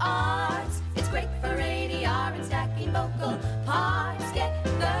Synchro Arts? It's great for ADR and stacking vocal parts. Get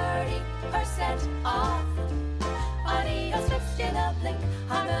 30% off. Audio switched in a blink.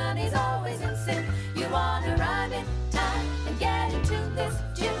 Harmony's always in sync. You want to rhyme in time and get into this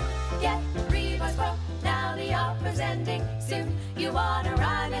tune.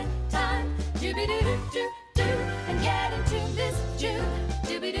 Do-be-do-do-do-do. And get in tune this June.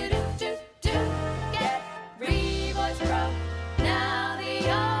 Do-be-do-do-do-do. Get Revoice Pro. Now the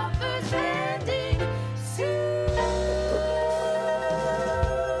offer's ending soon.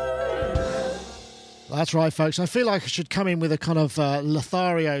 That's right, folks. I feel like I should come in with a kind of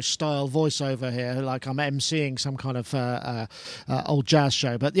Lothario-style voiceover here, like I'm emceeing some kind of old jazz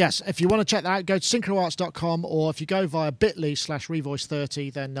show. But yes, if you want to check that out, go to synchroarts.com, or if you go via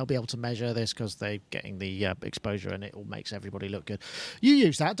bit.ly/Revoice30, then they'll be able to measure this because they're getting the exposure, and it all makes everybody look good. You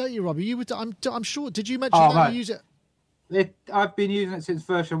use that, don't you, Robbie? I'm sure. Did you mention that mate. you use it? I've been using it since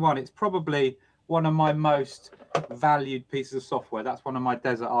version 1. It's probably one of my most valued pieces of software. That's one of my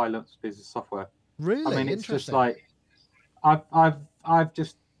Desert Islands pieces of software. Really? I mean, it's just Interesting. like I've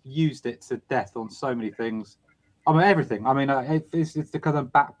just used it to death on so many things. I mean, everything. I mean, it's the kind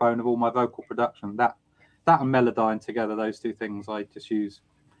of backbone of all my vocal production. That and Melodyne together, those two things I just use.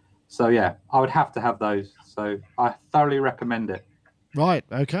 So yeah, I would have to have those. So I thoroughly recommend it. Right.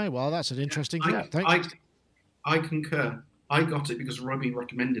 Okay. Well, that's an interesting thing. Thanks. I concur. I got it because Robbie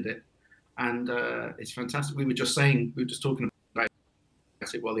recommended it, and it's fantastic. We were just talking about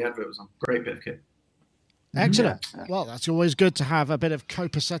it while the advert was on. Great bit of kit. Excellent. Yeah. Well, that's always good to have a bit of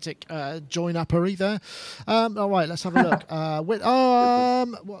copacetic join-uppery there. All right, let's have a look. What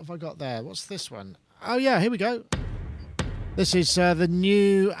have I got there? What's this one? Oh, yeah, here we go. This is the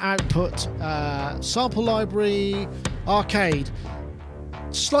new output sample library arcade.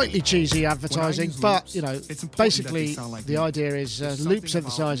 Slightly cheesy advertising, but, you know, basically the idea is loop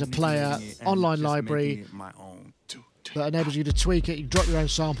synthesizer player, online library, that enables you to tweak it. You can drop your own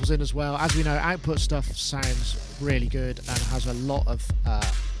samples in as well. As we know, output stuff sounds really good and has a lot of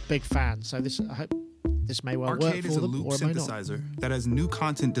big fans. So I hope this may well Arcade work is for a them, loop or it may not. synthesizer that has new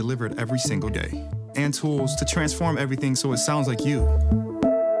content delivered every single day, and tools to transform everything so it sounds like you.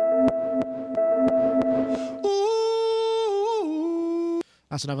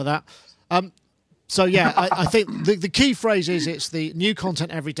 That's enough of that. So yeah, I think the key phrase is it's the new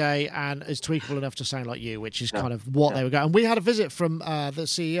content every day and is tweakable enough to sound like you, which is kind of what they were going. And we had a visit from the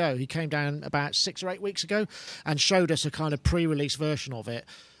CEO. He came down about 6 or 8 weeks ago and showed us a kind of pre-release version of it.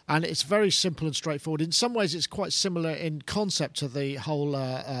 And it's very simple and straightforward. In some ways, it's quite similar in concept to the whole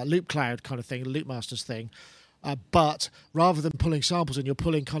Loop Cloud kind of thing, Loop Masters thing. But rather than pulling samples in, you're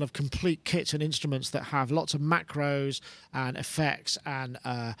pulling kind of complete kits and instruments that have lots of macros and effects and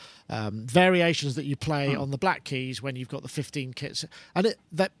variations that you play on the black keys when you've got the 15 kits. And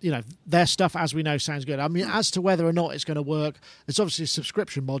their stuff, as we know, sounds good. I mean, as to whether or not it's going to work, it's obviously a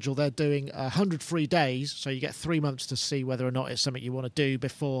subscription module. They're doing 100 free days, so you get 3 months to see whether or not it's something you want to do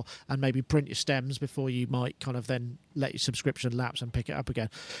before, and maybe print your stems before you might kind of then let your subscription lapse and pick it up again.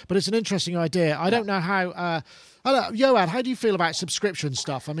 But it's an interesting idea. I don't know how... Johan, how do you feel about subscription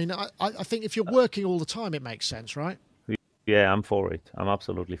stuff? I mean, I think if you're working all the time, it makes sense, right? Yeah, I'm for it. I'm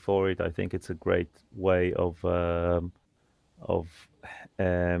absolutely for it. I think it's a great way of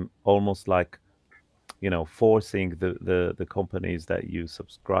almost like, you know, forcing the companies that you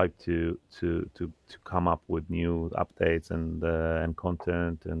subscribe to come up with new updates and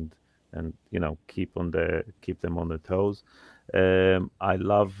content and you know keep them on their toes. I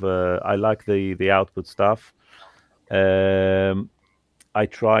like the output stuff. I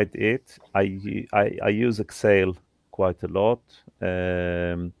tried it. I use Excel quite a lot,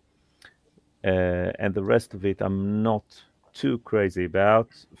 and the rest of it I'm not too crazy about.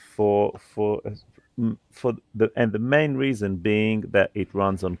 The main reason being that it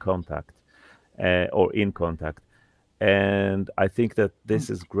runs on Kontakt or in Kontakt, and I think that this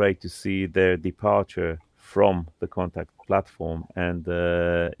is great to see their departure from the Kontakt platform and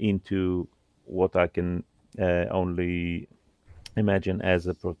into what I can only imagine as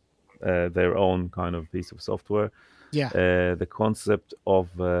their own kind of piece of software. Yeah. The concept of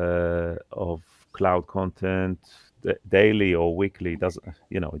cloud content, daily or weekly, it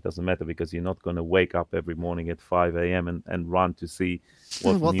doesn't matter, because you're not going to wake up every morning at 5 a.m. and run to see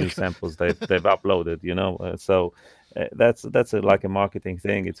what new samples they've uploaded. So that's like a marketing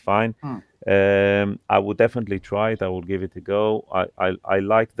thing. It's fine. I would definitely try it. I will give it a go. I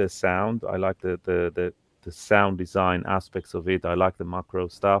like the sound. I like the sound design aspects of it. I like the macro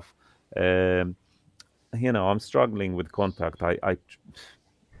stuff. I'm struggling with Kontakt.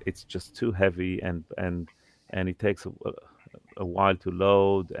 It's just too heavy and it takes a while to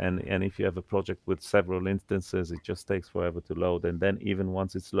load. And if you have a project with several instances, it just takes forever to load. And then even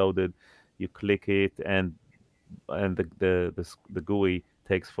once it's loaded, you click it and the GUI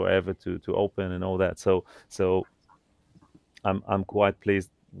takes forever to open and all that. So I'm quite pleased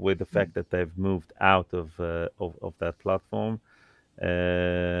with the fact that they've moved out of that platform.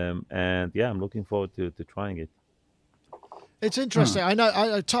 And yeah, I'm looking forward to trying it. It's interesting. I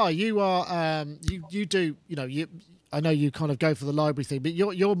know, Ty, you are you do, I know you kind of go for the library thing, but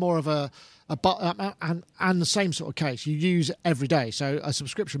you're more of and the same sort of case. You use it every day, so a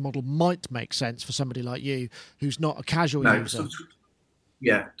subscription model might make sense for somebody like you who's not a casual user.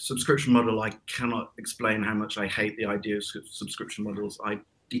 Subscription model. I cannot explain how much I hate the idea of subscription models. I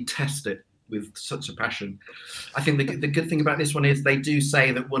detest it with such a passion. I think the good thing about this one is they do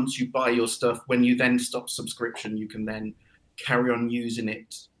say that once you buy your stuff, when you then stop subscription, you can then carry on using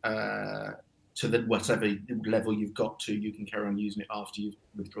it to the whatever level you've got to. You can carry on using it after you've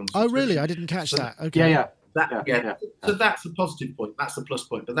withdrawn. Oh, really? I didn't catch that. Okay. Yeah. So that's a positive point. That's a plus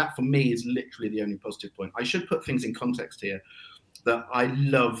point. But that for me is literally the only positive point. I should put things in context here. That I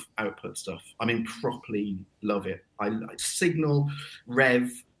love output stuff. I mean, properly love it. I Signal, Rev,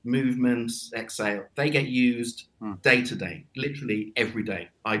 Movements, Exhale. They get used day to day, literally every day.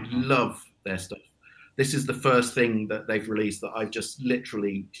 I love their stuff. This is the first thing that they've released that I've just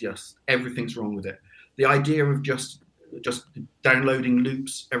everything's wrong with it. The idea of just downloading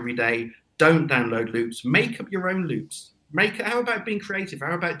loops every day. Don't download loops. Make up your own loops. How about being creative?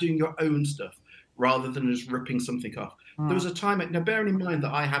 How about doing your own stuff rather than just ripping something off? There was a time, now bearing in mind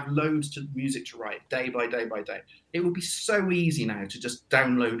that I have loads of music to write day by day by day. It would be so easy now to just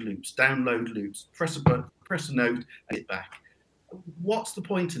download loops, press a button, press a note, and hit back. What's the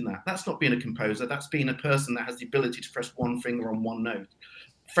point in that? That's not being a composer. That's being a person that has the ability to press one finger on one note.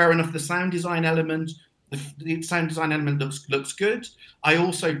 Fair enough. The sound design element, looks good. I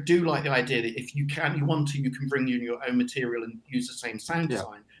also do like the idea that if you want to, you can bring in your own material and use the same sound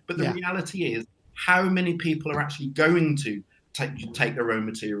design. But the reality is, how many people are actually going to take their own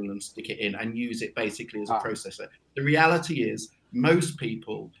material and stick it in and use it basically as a processor? The reality is, most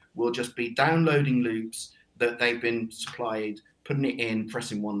people will just be downloading loops that they've been supplied, putting it in,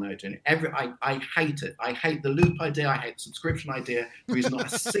 pressing one note in. I hate it. I hate the loop idea. I hate the subscription idea. There is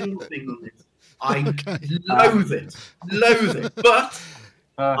not a single thing on this. I loathe it. But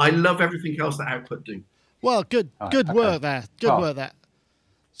I love everything else that Output do. Well, good work there. Good work there.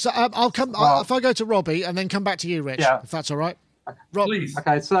 So I'll come. If I go to Robbie and then come back to you, Rich, if that's all right. Rob, please.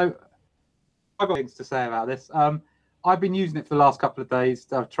 Okay, so I've got things to say about this. I've been using it for the last couple of days.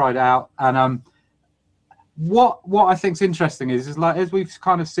 I've tried it out, and what I think's interesting is like as we've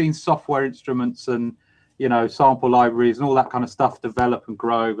kind of seen software instruments and sample libraries and all that kind of stuff develop and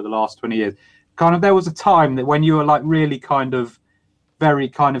grow over the last 20 years. Kind of there was a time that when you were like really kind of very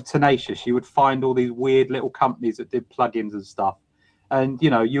kind of tenacious, you would find all these weird little companies that did plugins and stuff. And,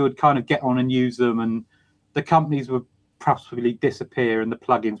 you would kind of get on and use them and the companies would possibly disappear and the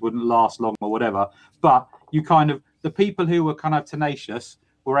plugins wouldn't last long or whatever. But the people who were kind of tenacious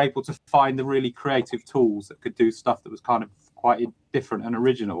were able to find the really creative tools that could do stuff that was kind of quite different and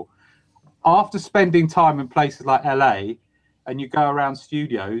original. After spending time in places like LA and you go around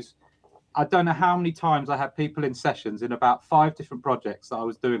studios, I don't know how many times I had people in sessions in about 5 different projects that I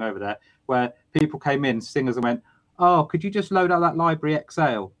was doing over there where people came in, singers, and went, "Oh, could you just load up that library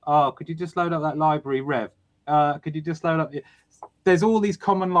Exhale? Oh, could you just load up that library Rev? Could you just load up..." There's all these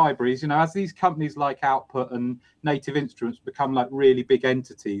common libraries, as these companies like Output and Native Instruments become like really big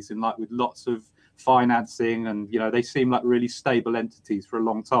entities and like with lots of financing and, they seem like really stable entities for a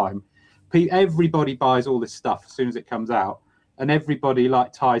long time. Everybody buys all this stuff as soon as it comes out. And everybody,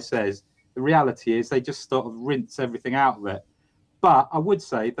 like Ty says, the reality is they just sort of rinse everything out of it. But I would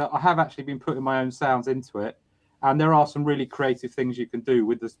say that I have actually been putting my own sounds into it. And there are some really creative things you can do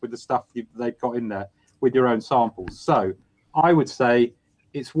with the stuff they've got in there with your own samples. So I would say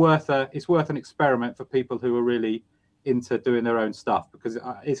it's worth an experiment for people who are really into doing their own stuff because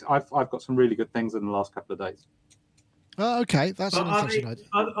I've got some really good things in the last couple of days. Oh, okay, that's an interesting idea.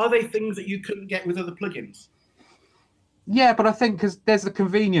 Are they things that you couldn't get with other plugins? Yeah, but I think because there's the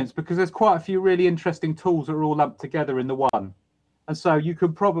convenience, because there's quite a few really interesting tools that are all lumped together in the one. And so you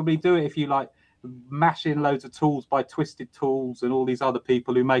could probably do it if you like mash in loads of tools by Twisted Tools and all these other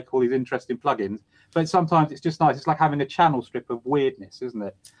people who make all these interesting plugins. But sometimes it's just nice. It's like having a channel strip of weirdness, isn't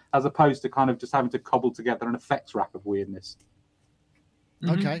it? As opposed to kind of just having to cobble together an effects wrap of weirdness.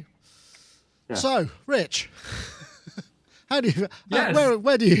 Okay. Yeah. So, Rich, how do you? Yes.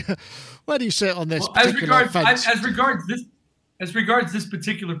 Where do you sit on this? Well, fence? as regards this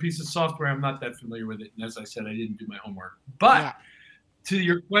particular piece of software, I'm not that familiar with it, and as I said, I didn't do my homework. But to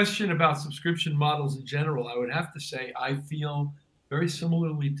your question about subscription models in general, I would have to say I feel very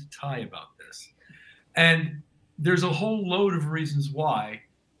similarly to Ty about this, and there's a whole load of reasons why.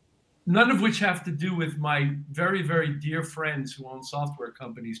 None of which have to do with my very, very dear friends who own software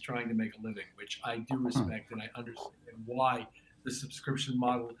companies trying to make a living, which I do respect and I understand why the subscription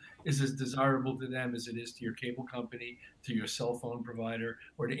model is as desirable to them as it is to your cable company, to your cell phone provider,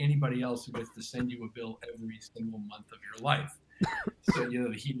 or to anybody else who gets to send you a bill every single month of your life. So,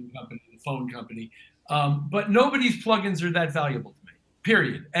 the heating company, the phone company. But nobody's plugins are that valuable to me,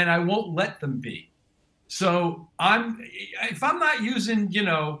 period. And I won't let them be. So if I'm not using,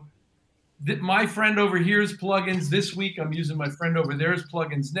 my friend over here's plugins this week, I'm using my friend over there's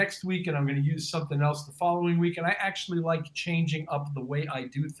plugins next week, and I'm going to use something else the following week. And I actually like changing up the way I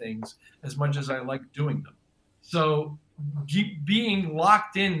do things as much as I like doing them. So being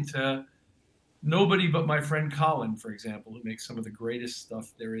locked into nobody but my friend Colin, for example, who makes some of the greatest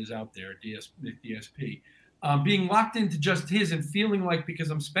stuff there is out there, DSP, being locked into just his and feeling like, because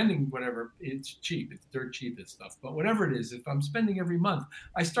I'm spending whatever, it's cheap, it's dirt cheap, this stuff, but whatever it is, if I'm spending every month,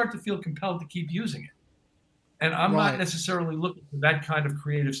 I start to feel compelled to keep using it. And I'm not necessarily looking for that kind of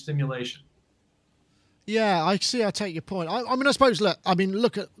creative stimulation. Yeah, I see. I take your point. I mean, I suppose,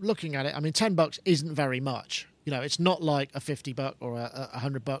 looking at it, I mean, $10 isn't very much. It's not like a $50 or a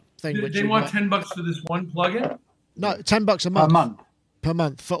 $100 thing. They want $10 for this one plugin? No, $10 a month. Per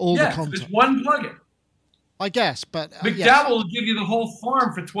month for all the content. Yeah, it's one plugin. I guess, but McDowell will give you the whole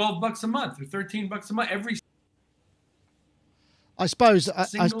farm for $12 a month or $13 a month every. I suppose.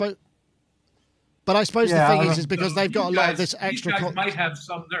 But I suppose the thing is because they've got a lot of this extra. These guys might have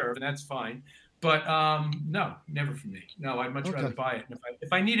some nerve, and that's fine. But no, never for me. No, I'd much rather buy it. And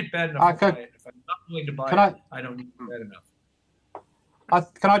if I need it bad enough, I'll buy it. If I'm not willing to buy it, I don't need it bad enough.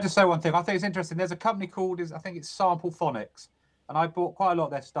 Can I just say one thing? I think it's interesting. There's a company called, I think it's Sample Phonics. And I bought quite a lot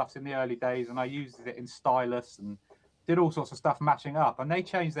of their stuff in the early days, and I used it in Stylus and did all sorts of stuff matching up. And they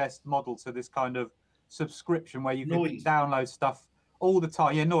changed their model to this kind of subscription where you can download stuff all the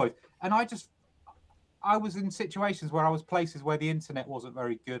time. Yeah, noise. And I was in situations where I was places where the internet wasn't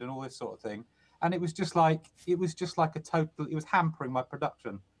very good and all this sort of thing. And it was just like it was hampering my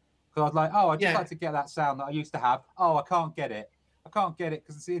production. Because I was like, I'd just like to get that sound that I used to have. I can't get it. I can't get it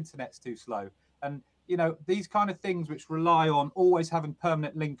because the internet's too slow. And these kind of things which rely on always having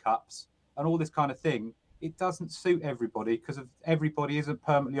permanent link ups and all this kind of thing, it doesn't suit everybody because everybody isn't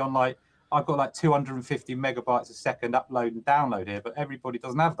permanently on I've got 250 megabytes a second upload and download here, but everybody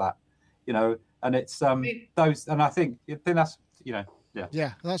doesn't have that, and it's those, and I think that's, Yeah,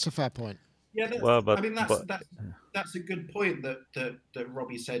 that's a fair point. Yeah, that's a good point that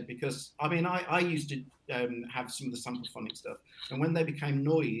Robbie said, because I used to have some of the Sample Phonics stuff, and when they became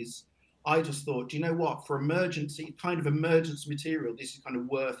noise, I just thought, do you know what? For emergency material, this is kind of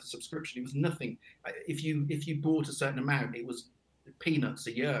worth a subscription. It was nothing. If you bought a certain amount, it was peanuts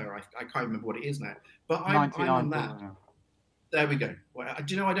a year. I can't remember what it is now. But I'm on that. There we go. Well,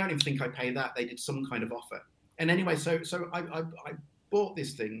 do you know? I don't even think I pay that. They did some kind of offer. And anyway, so I bought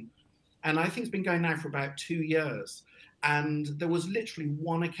this thing, and I think it's been going now for about 2 years. And there was literally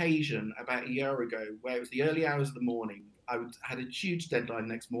one occasion about a year ago where it was the early hours of the morning. I had a huge deadline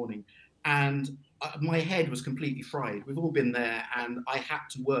next morning, and my head was completely fried. We've all been there, and I had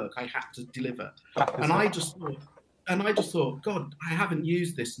to work. I had to deliver. And I just thought, God, I haven't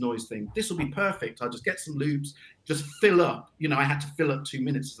used this noise thing. This will be perfect. I'll just get some loops, just fill up. I had to fill up 2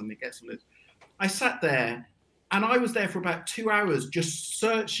 minutes or something, get some loops. I sat there, and I was there for about 2 hours just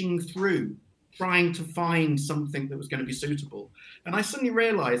searching through, trying to find something that was going to be suitable. And I suddenly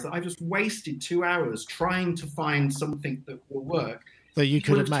realized that I just wasted 2 hours trying to find something that will work. That you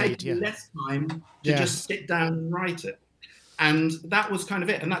could have made, less time to just sit down and write it. And that was kind of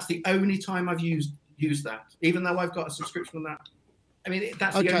it. And that's the only time I've used that, even though I've got a subscription on that. I mean,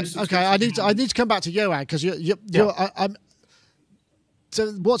 that's the only subscription. Okay, I need to come back to Johan, because so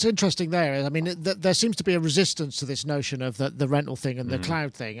what's interesting there is, there seems to be a resistance to this notion of the rental thing and the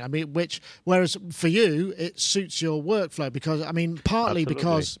cloud thing. Whereas for you, it suits your workflow because, partly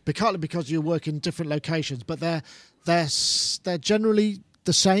because you work in different locations, but they're generally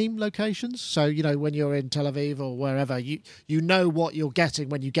the same locations. So, when you're in Tel Aviv or wherever, you know what you're getting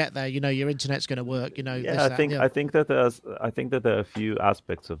when you get there. Your internet's going to work. I think that there are a few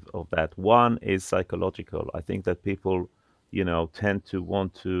aspects of that. One is psychological. I think that people, tend to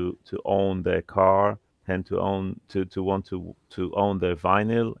want to own their car, tend to want to own their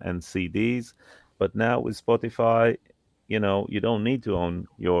vinyl and CDs. But now with Spotify, you don't need to own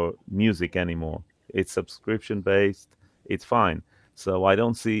your music anymore. It's subscription based. It's fine. So I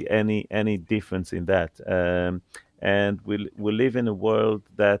don't see any difference in that. And we live in a world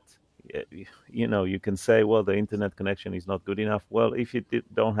that, you can say, well, the internet connection is not good enough. Well, if you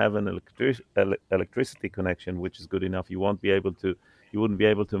don't have an electricity connection, which is good enough, you wouldn't be able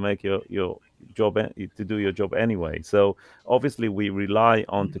to make your job, to do your job anyway. So obviously we rely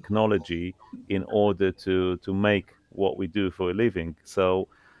on technology in order to make what we do for a living. So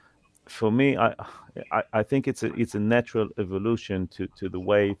for me, I think it's a natural evolution to the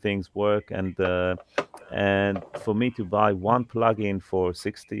way things work, and for me to buy one plugin for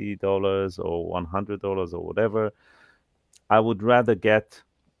 $60 or $100 or whatever, I would rather get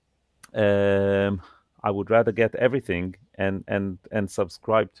everything and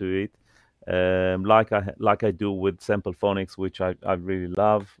subscribe to it, like I do with Samplephonics, which I really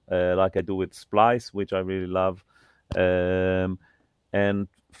love, like I do with Splice, which I really love, and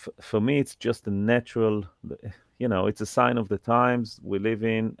for me, it's just a natural, it's a sign of the times we live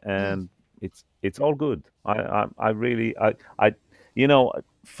in, and it's all good. I really,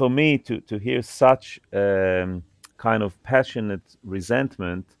 for me to hear such kind of passionate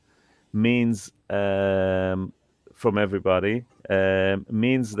resentment means from everybody,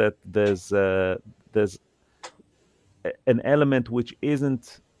 means that there's an element which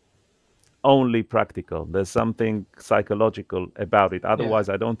isn't only practical. There's something psychological about it. Otherwise,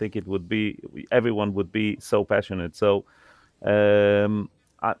 I don't think everyone would be so passionate. So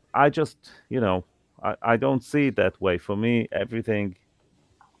I just, I don't see it that way. For me, everything,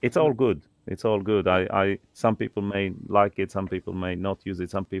 it's all good. It's all good. Some people may like it, some people may not use it,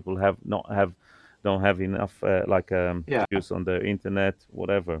 some people don't have enough use on the internet,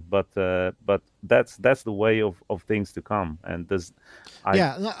 whatever. But that's the way of things to come. And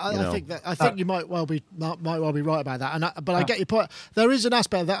I think you might well be right about that. But I get your point. There is an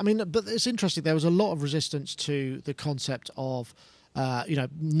aspect of that. I mean, but it's interesting. There was a lot of resistance to the concept of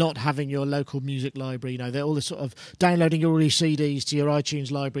not having your local music library, all this sort of downloading all your CDs to your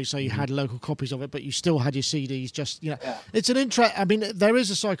iTunes library, so you had local copies of it, but you still had your CDs. It's an interest. I mean, there is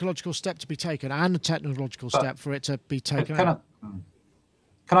a psychological step to be taken and a technological step for it to be taken. Can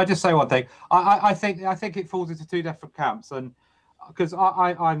I just say one thing? I think it falls into two different camps, and because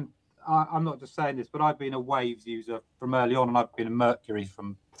I'm not just saying this, but I've been a Waves user from early on, and I've been a Mercury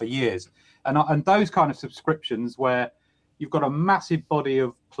for years, and those kind of subscriptions where you've got a massive body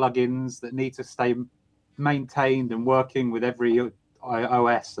of plugins that need to stay maintained and working with every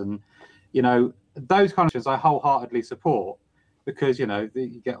OS, and those kind of things I wholeheartedly support, because you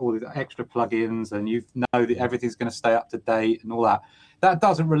get all these extra plugins and you know that everything's going to stay up to date and all that. That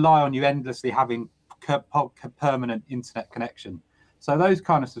doesn't rely on you endlessly having permanent internet connection. So those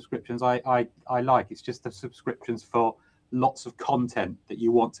kind of subscriptions I like. It's just the subscriptions for lots of content that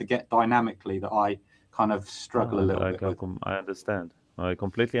you want to get dynamically that I kind of struggle a little bit with. I understand. I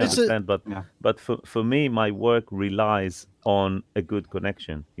completely understand. But for me, my work relies on a good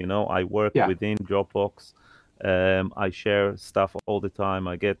connection. I work within Dropbox. I share stuff all the time.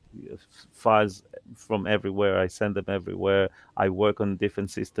 I get files from everywhere. I send them everywhere. I work on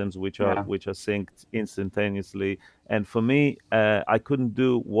different systems which are synced instantaneously. And for me, I couldn't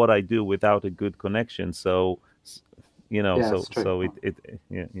do what I do without a good connection. So Yeah,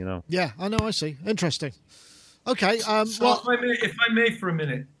 I know. I see. Interesting. Okay. If I may for a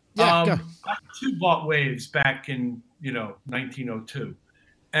minute. Yeah, go. I too bought Waves back in 1902,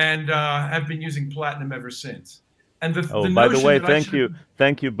 and have been using Platinum ever since. And by the way,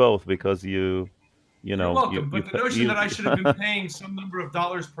 thank you both, because you're welcome. But the notion that I should have been paying some number of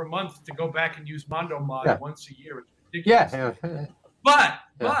dollars per month to go back and use Mondo Mod once a year is ridiculous. Yeah. But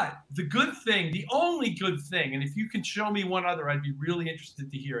the good thing, the only good thing, and if you can show me one other, I'd be really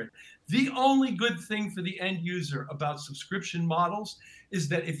interested to hear it. The only good thing for the end user about subscription models is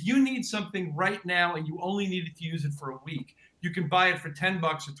that if you need something right now and you only needed to use it for a week, you can buy it for $10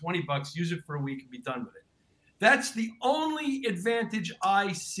 or $20, use it for a week and be done with it. That's the only advantage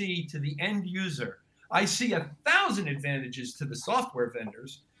I see to the end user. I see 1,000 advantages to the software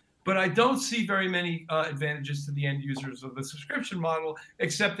vendors, but I don't see very many advantages to the end users of the subscription model,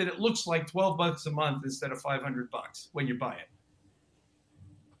 except that it looks like $12 a month instead of $500 when you buy it.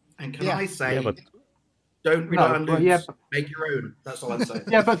 And can I say, don't rely on loops, make your own. That's all I'm saying.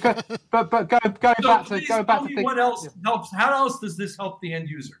 But go back to what else helps. How else does this help the end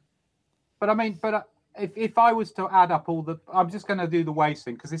user? But I mean, if I was to add up I'm just going to do the Waves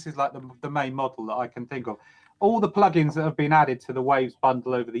thing, because this is like the main model that I can think of. All the plugins that have been added to the Waves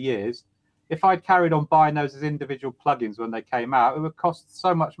bundle over the years, if I'd carried on buying those as individual plugins when they came out, it would cost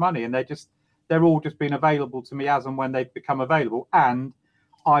so much money, and they're all just been available to me as and when they've become available. And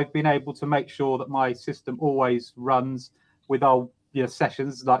I've been able to make sure that my system always runs with old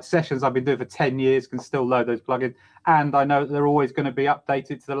sessions, like sessions I've been doing for 10 years can still load those plugins, and I know that they're always going to be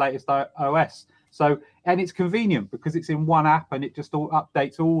updated to the latest OS. So, and it's convenient because it's in one app and it just all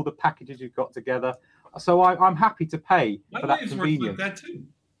updates all the packages you've got together. So I'm happy to pay for that convenience. Like that too.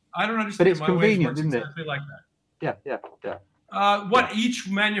 I don't understand. But it's convenient, isn't it? Exactly like that. Yeah. Each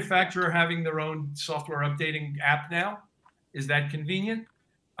manufacturer having their own software updating app now? Is that convenient?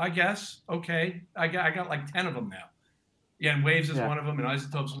 I guess. Okay. I got like 10 of them now. Yeah, and Waves is one of them, and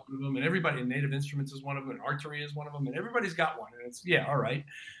Isotope's one of them, and everybody, and Native Instruments is one of them, and Artery is one of them, and everybody's got one. And it's, all right.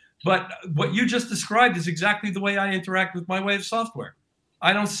 But what you just described is exactly the way I interact with my Waves software.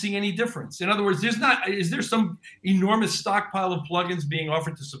 I don't see any difference. In other words, is there some enormous stockpile of plugins being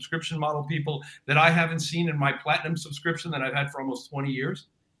offered to subscription model people that I haven't seen in my Platinum subscription that I've had for almost 20 years?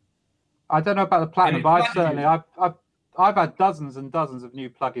 I don't know about the Platinum, but I've had dozens and dozens of new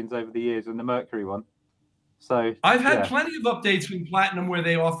plugins over the years in the Mercury one. So I've had plenty of updates in Platinum where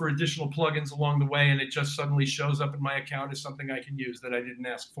they offer additional plugins along the way, and it just suddenly shows up in my account as something I can use that I didn't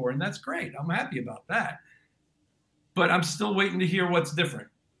ask for, and that's great. I'm happy about that. But I'm still waiting to hear what's different.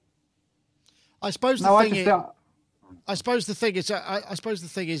 I suppose the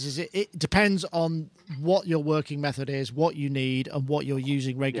thing is it depends on what your working method is, what you need, and what you're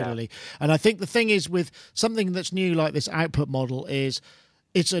using regularly. Yeah. And I think the thing is with something that's new like this output model is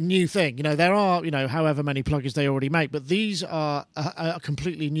it's a new thing. There are, however many plugins they already make, but these are a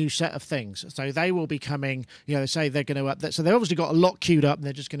completely new set of things. So they will be coming, they say they're going to update. So they've obviously got a lot queued up and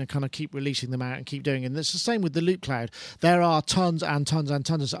they're just going to kind of keep releasing them out and keep doing it. And it's the same with the Loop Cloud. There are tons and tons and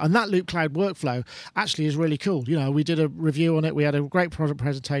tons. And that Loop Cloud workflow actually is really cool. We did a review on it. We had a great product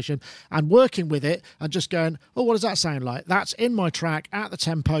presentation and working with it and just going, oh, what does that sound like? That's in my track at the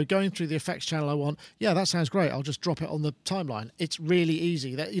tempo, going through the effects channel I want. Yeah, that sounds great. I'll just drop it on the timeline. It's really easy.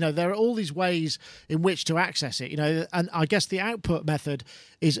 That there are all these ways in which to access it, and I guess the output method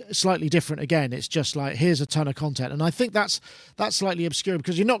is slightly different again. It's just like, here's a ton of content, and I think that's slightly obscure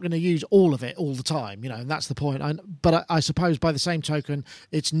because you're not going to use all of it all the time, and that's the point. But I suppose by the same token,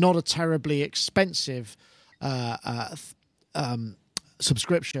 it's not a terribly expensive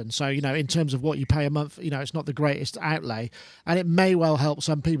subscription. So, in terms of what you pay a month, it's not the greatest outlay, and it may well help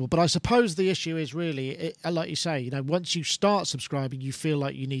some people. But I suppose the issue is really, like you say, once you start subscribing, you feel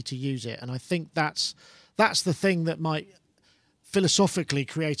like you need to use it. And I think that's the thing that might philosophically,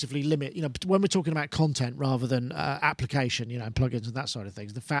 creatively limit, when we're talking about content rather than application, plugins and that sort of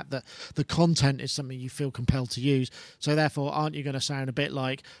things, the fact that the content is something you feel compelled to use. So therefore, aren't you going to sound a bit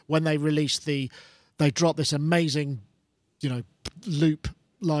like when they dropped this amazing loop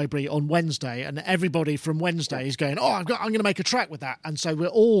library on Wednesday, and everybody from Wednesday is going, I'm going to make a track with that, and so we're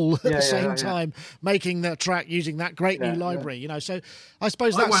all at the same time making the track using that great new library. So I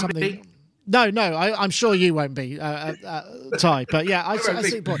suppose that's something. No, I'm sure you won't be, Ty. But yeah, I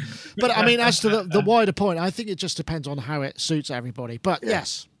see the point. But I mean, as to the wider point, I think it just depends on how it suits everybody. But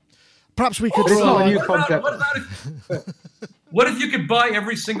yes, perhaps we could. It's not a new concept. What if you could buy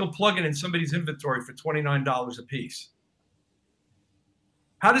every single plugin in somebody's inventory for $29 a piece?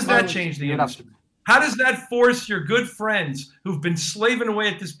 How does that change the industry? How does that force your good friends who've been slaving away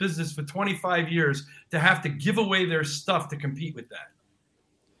at this business for 25 years to have to give away their stuff to compete with that?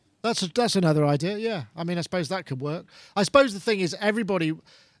 That's another idea, yeah. I mean, I suppose that could work. I suppose the thing is everybody,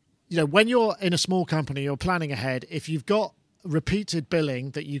 when you're in a small company, you're planning ahead, if you've got repeated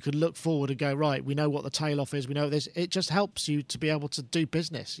billing that you could look forward and go, right, we know what the tail off is, we know this, it just helps you to be able to do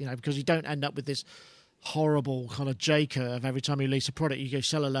business, because you don't end up with this horrible kind of J curve. Every time you release a product, you go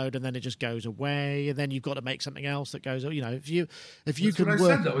sell a load and then it just goes away, and then you've got to make something else that goes, if you can work.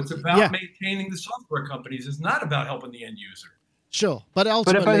 Said, though, it's about maintaining the software companies. It's not about helping the end user. Sure, but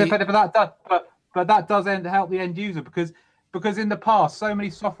ultimately, but that does help the end user because in the past, so many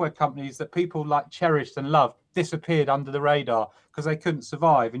software companies that people cherished and loved disappeared under the radar because they couldn't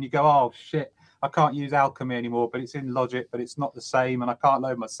survive. And you go, oh shit, I can't use Alchemy anymore, but it's in Logic, but it's not the same, and I can't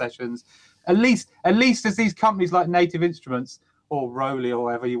load my sessions. At least as these companies like Native Instruments or Roly or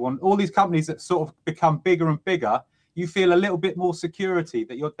whatever you want, all these companies that sort of become bigger and bigger, you feel a little bit more security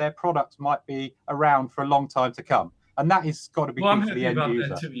that their products might be around for a long time to come. And that is got to be good for the end user.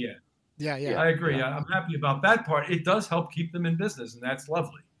 That too, yeah. Yeah. I agree. Yeah. I'm happy about that part. It does help keep them in business, and that's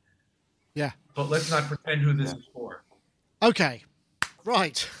lovely. Yeah. But let's not pretend who this is for. Okay.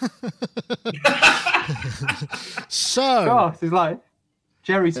 Right. So. Gosh, he's like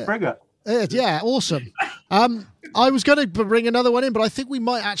Jerry Springer. Yeah, awesome. I was going to bring another one in, but I think we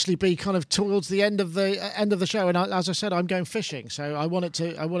might actually be kind of towards the end of the show. And as I said, I'm going fishing, so I wanted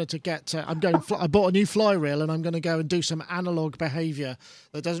to get. I bought a new fly reel, and I'm going to go and do some analog behaviour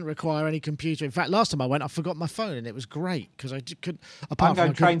that doesn't require any computer. In fact, last time I went, I forgot my phone, and it was great because I couldn't. I'm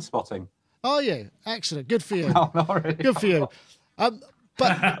going train spotting. Oh, yeah, excellent, good for you. No, not really. Good for you. But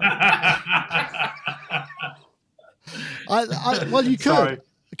well, you could. Sorry.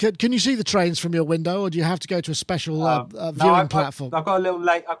 Can you see the trains from your window, or do you have to go to a special viewing no, platform? I've got a little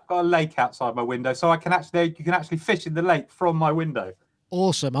lake. I've got a lake outside my window, so you can actually fish in the lake from my window.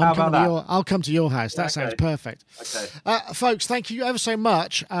 Awesome. How about that? I'll come to your house. That sounds perfect. Okay. Folks, thank you ever so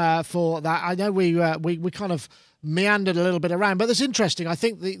much for that. I know we kind of meandered a little bit around, but that's interesting. I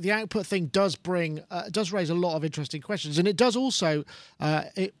think the output thing does raise a lot of interesting questions, and it does also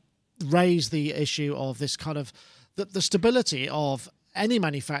raise the issue of this kind of the stability of any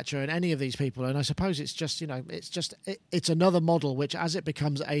manufacturer and any of these people. And I suppose it's just, it's another model which, as it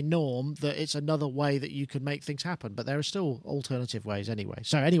becomes a norm, that it's another way that you can make things happen. But there are still alternative ways anyway.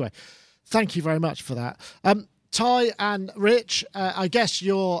 So anyway, thank you very much for that. Ty and Rich, I guess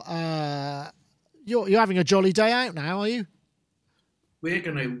you're having a jolly day out now, are you? We're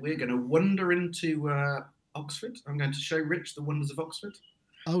gonna wander into Oxford. I'm going to show Rich the wonders of Oxford.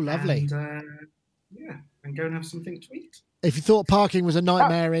 Oh, lovely. And go and have something to eat. If you thought parking was a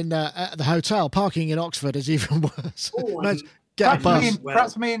nightmare at the hotel, parking in Oxford is even worse. Get a bus.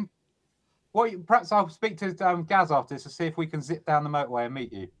 Perhaps I'll speak to Gaz after this to see if we can zip down the motorway and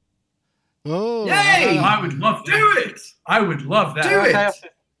meet you. Oh, yay! I would love to do it. I would love that. Do it.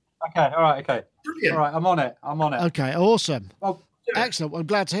 Okay. All right. Okay. Brilliant. All right. I'm on it. Okay. Awesome. Well, excellent. I'm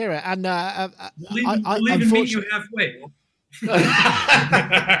glad to hear it. And we'll even meet you halfway. We'll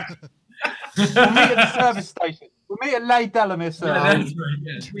meet at the service station. We'll meet at Les Delamere, sir. Yeah, that's right.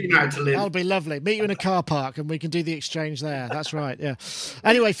 Yeah. We know how to live. That'll be lovely. Meet you in a car park and we can do the exchange there. That's right, yeah.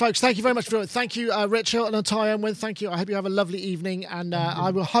 Anyway, folks, thank you very much for it. Thank you, Rich Hilton and Ty Unwin. Thank you. I hope you have a lovely evening, and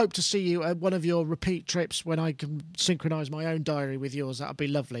I will hope to see you at one of your repeat trips when I can synchronise my own diary with yours. That'll be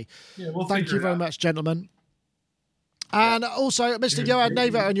lovely. Yeah, we'll thank you very much, gentlemen. And also, Mr. Johan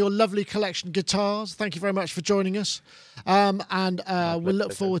Neva and your lovely collection of guitars. Thank you very much for joining us. And we'll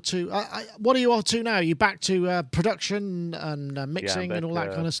look forward to... what are you all to now? Are you back to production and mixing and all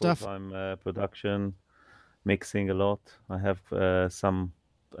that kind of stuff? Full-time production, mixing a lot. I have some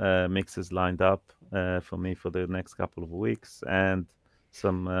mixes lined up for me for the next couple of weeks, and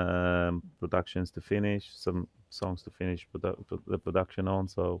some productions to finish, some songs to finish the production on.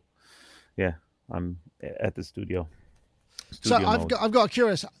 So, yeah, I'm at the studio. So I've got a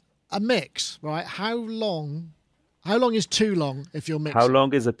curious, a mix, right? How long is too long if you're mixing? How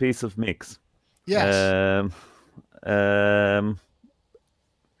long is a piece of mix? Yes.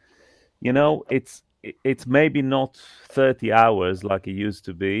 It's maybe not 30 hours like it used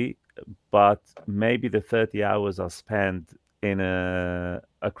to be, but maybe the 30 hours are spent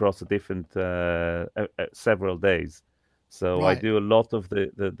across a different several days. So right. I do a lot of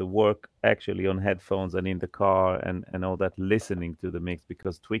the work actually on headphones and in the car and all that, listening to the mix,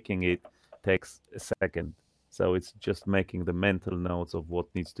 because tweaking it takes a second. So it's just making the mental notes of what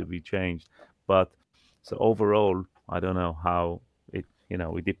needs to be changed. But so overall, I don't know how it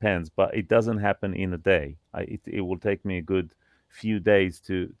depends, but it doesn't happen in a day. It will take me a good few days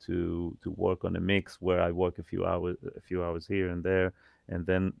to work on a mix, where I work a few hours here and there, and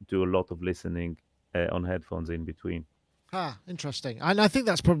then do a lot of listening on headphones in between. Interesting. And I think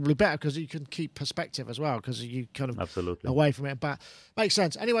that's probably better because you can keep perspective as well, because you kind of absolutely away from it and back. Makes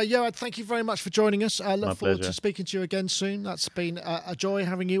sense. Anyway, Johan, thank you very much for joining us. I look forward to speaking to you again soon. That's been a joy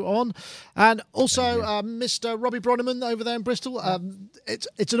having you on. And also, Mr. Robbie Bronneman over there in Bristol.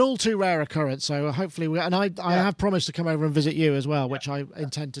 It's an all too rare occurrence, so hopefully I have promised to come over and visit you as well, which I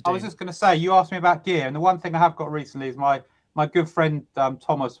intend to do. I was just going to say, you asked me about gear, and the one thing I have got recently is my good friend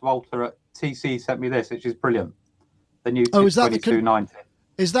Thomas Walter at TC sent me this, which is brilliant. The new 2290.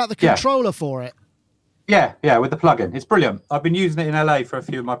 Is that the controller for it? Yeah, with the plug-in. It's brilliant. I've been using it in LA for a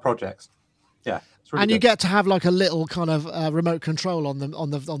few of my projects. Yeah, it's really and good. you get to have like a little kind of remote control on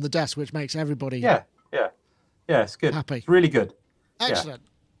the desk, which makes everybody yeah, it's good. Happy. It's really good. Excellent.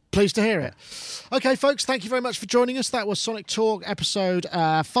 Pleased to hear it. Okay, folks, thank you very much for joining us. That was Sonic Talk episode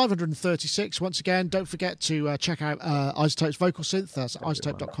 536. Once again, don't forget to check out iZotope's Vocal Synth. That's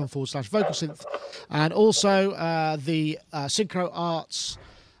izotope.com/vocal synth. And also the Synchro Arts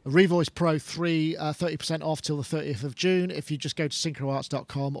Revoice Pro 3, 30% off till the 30th of June. If you just go to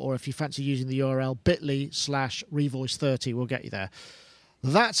synchroarts.com, or if you fancy using the URL bit.ly/revoice30, we'll get you there.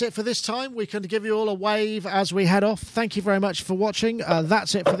 That's it for this time. We can give you all a wave as we head off. Thank you very much for watching.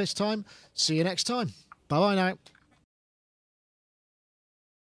 That's it for this time. See you next time. Bye-bye now.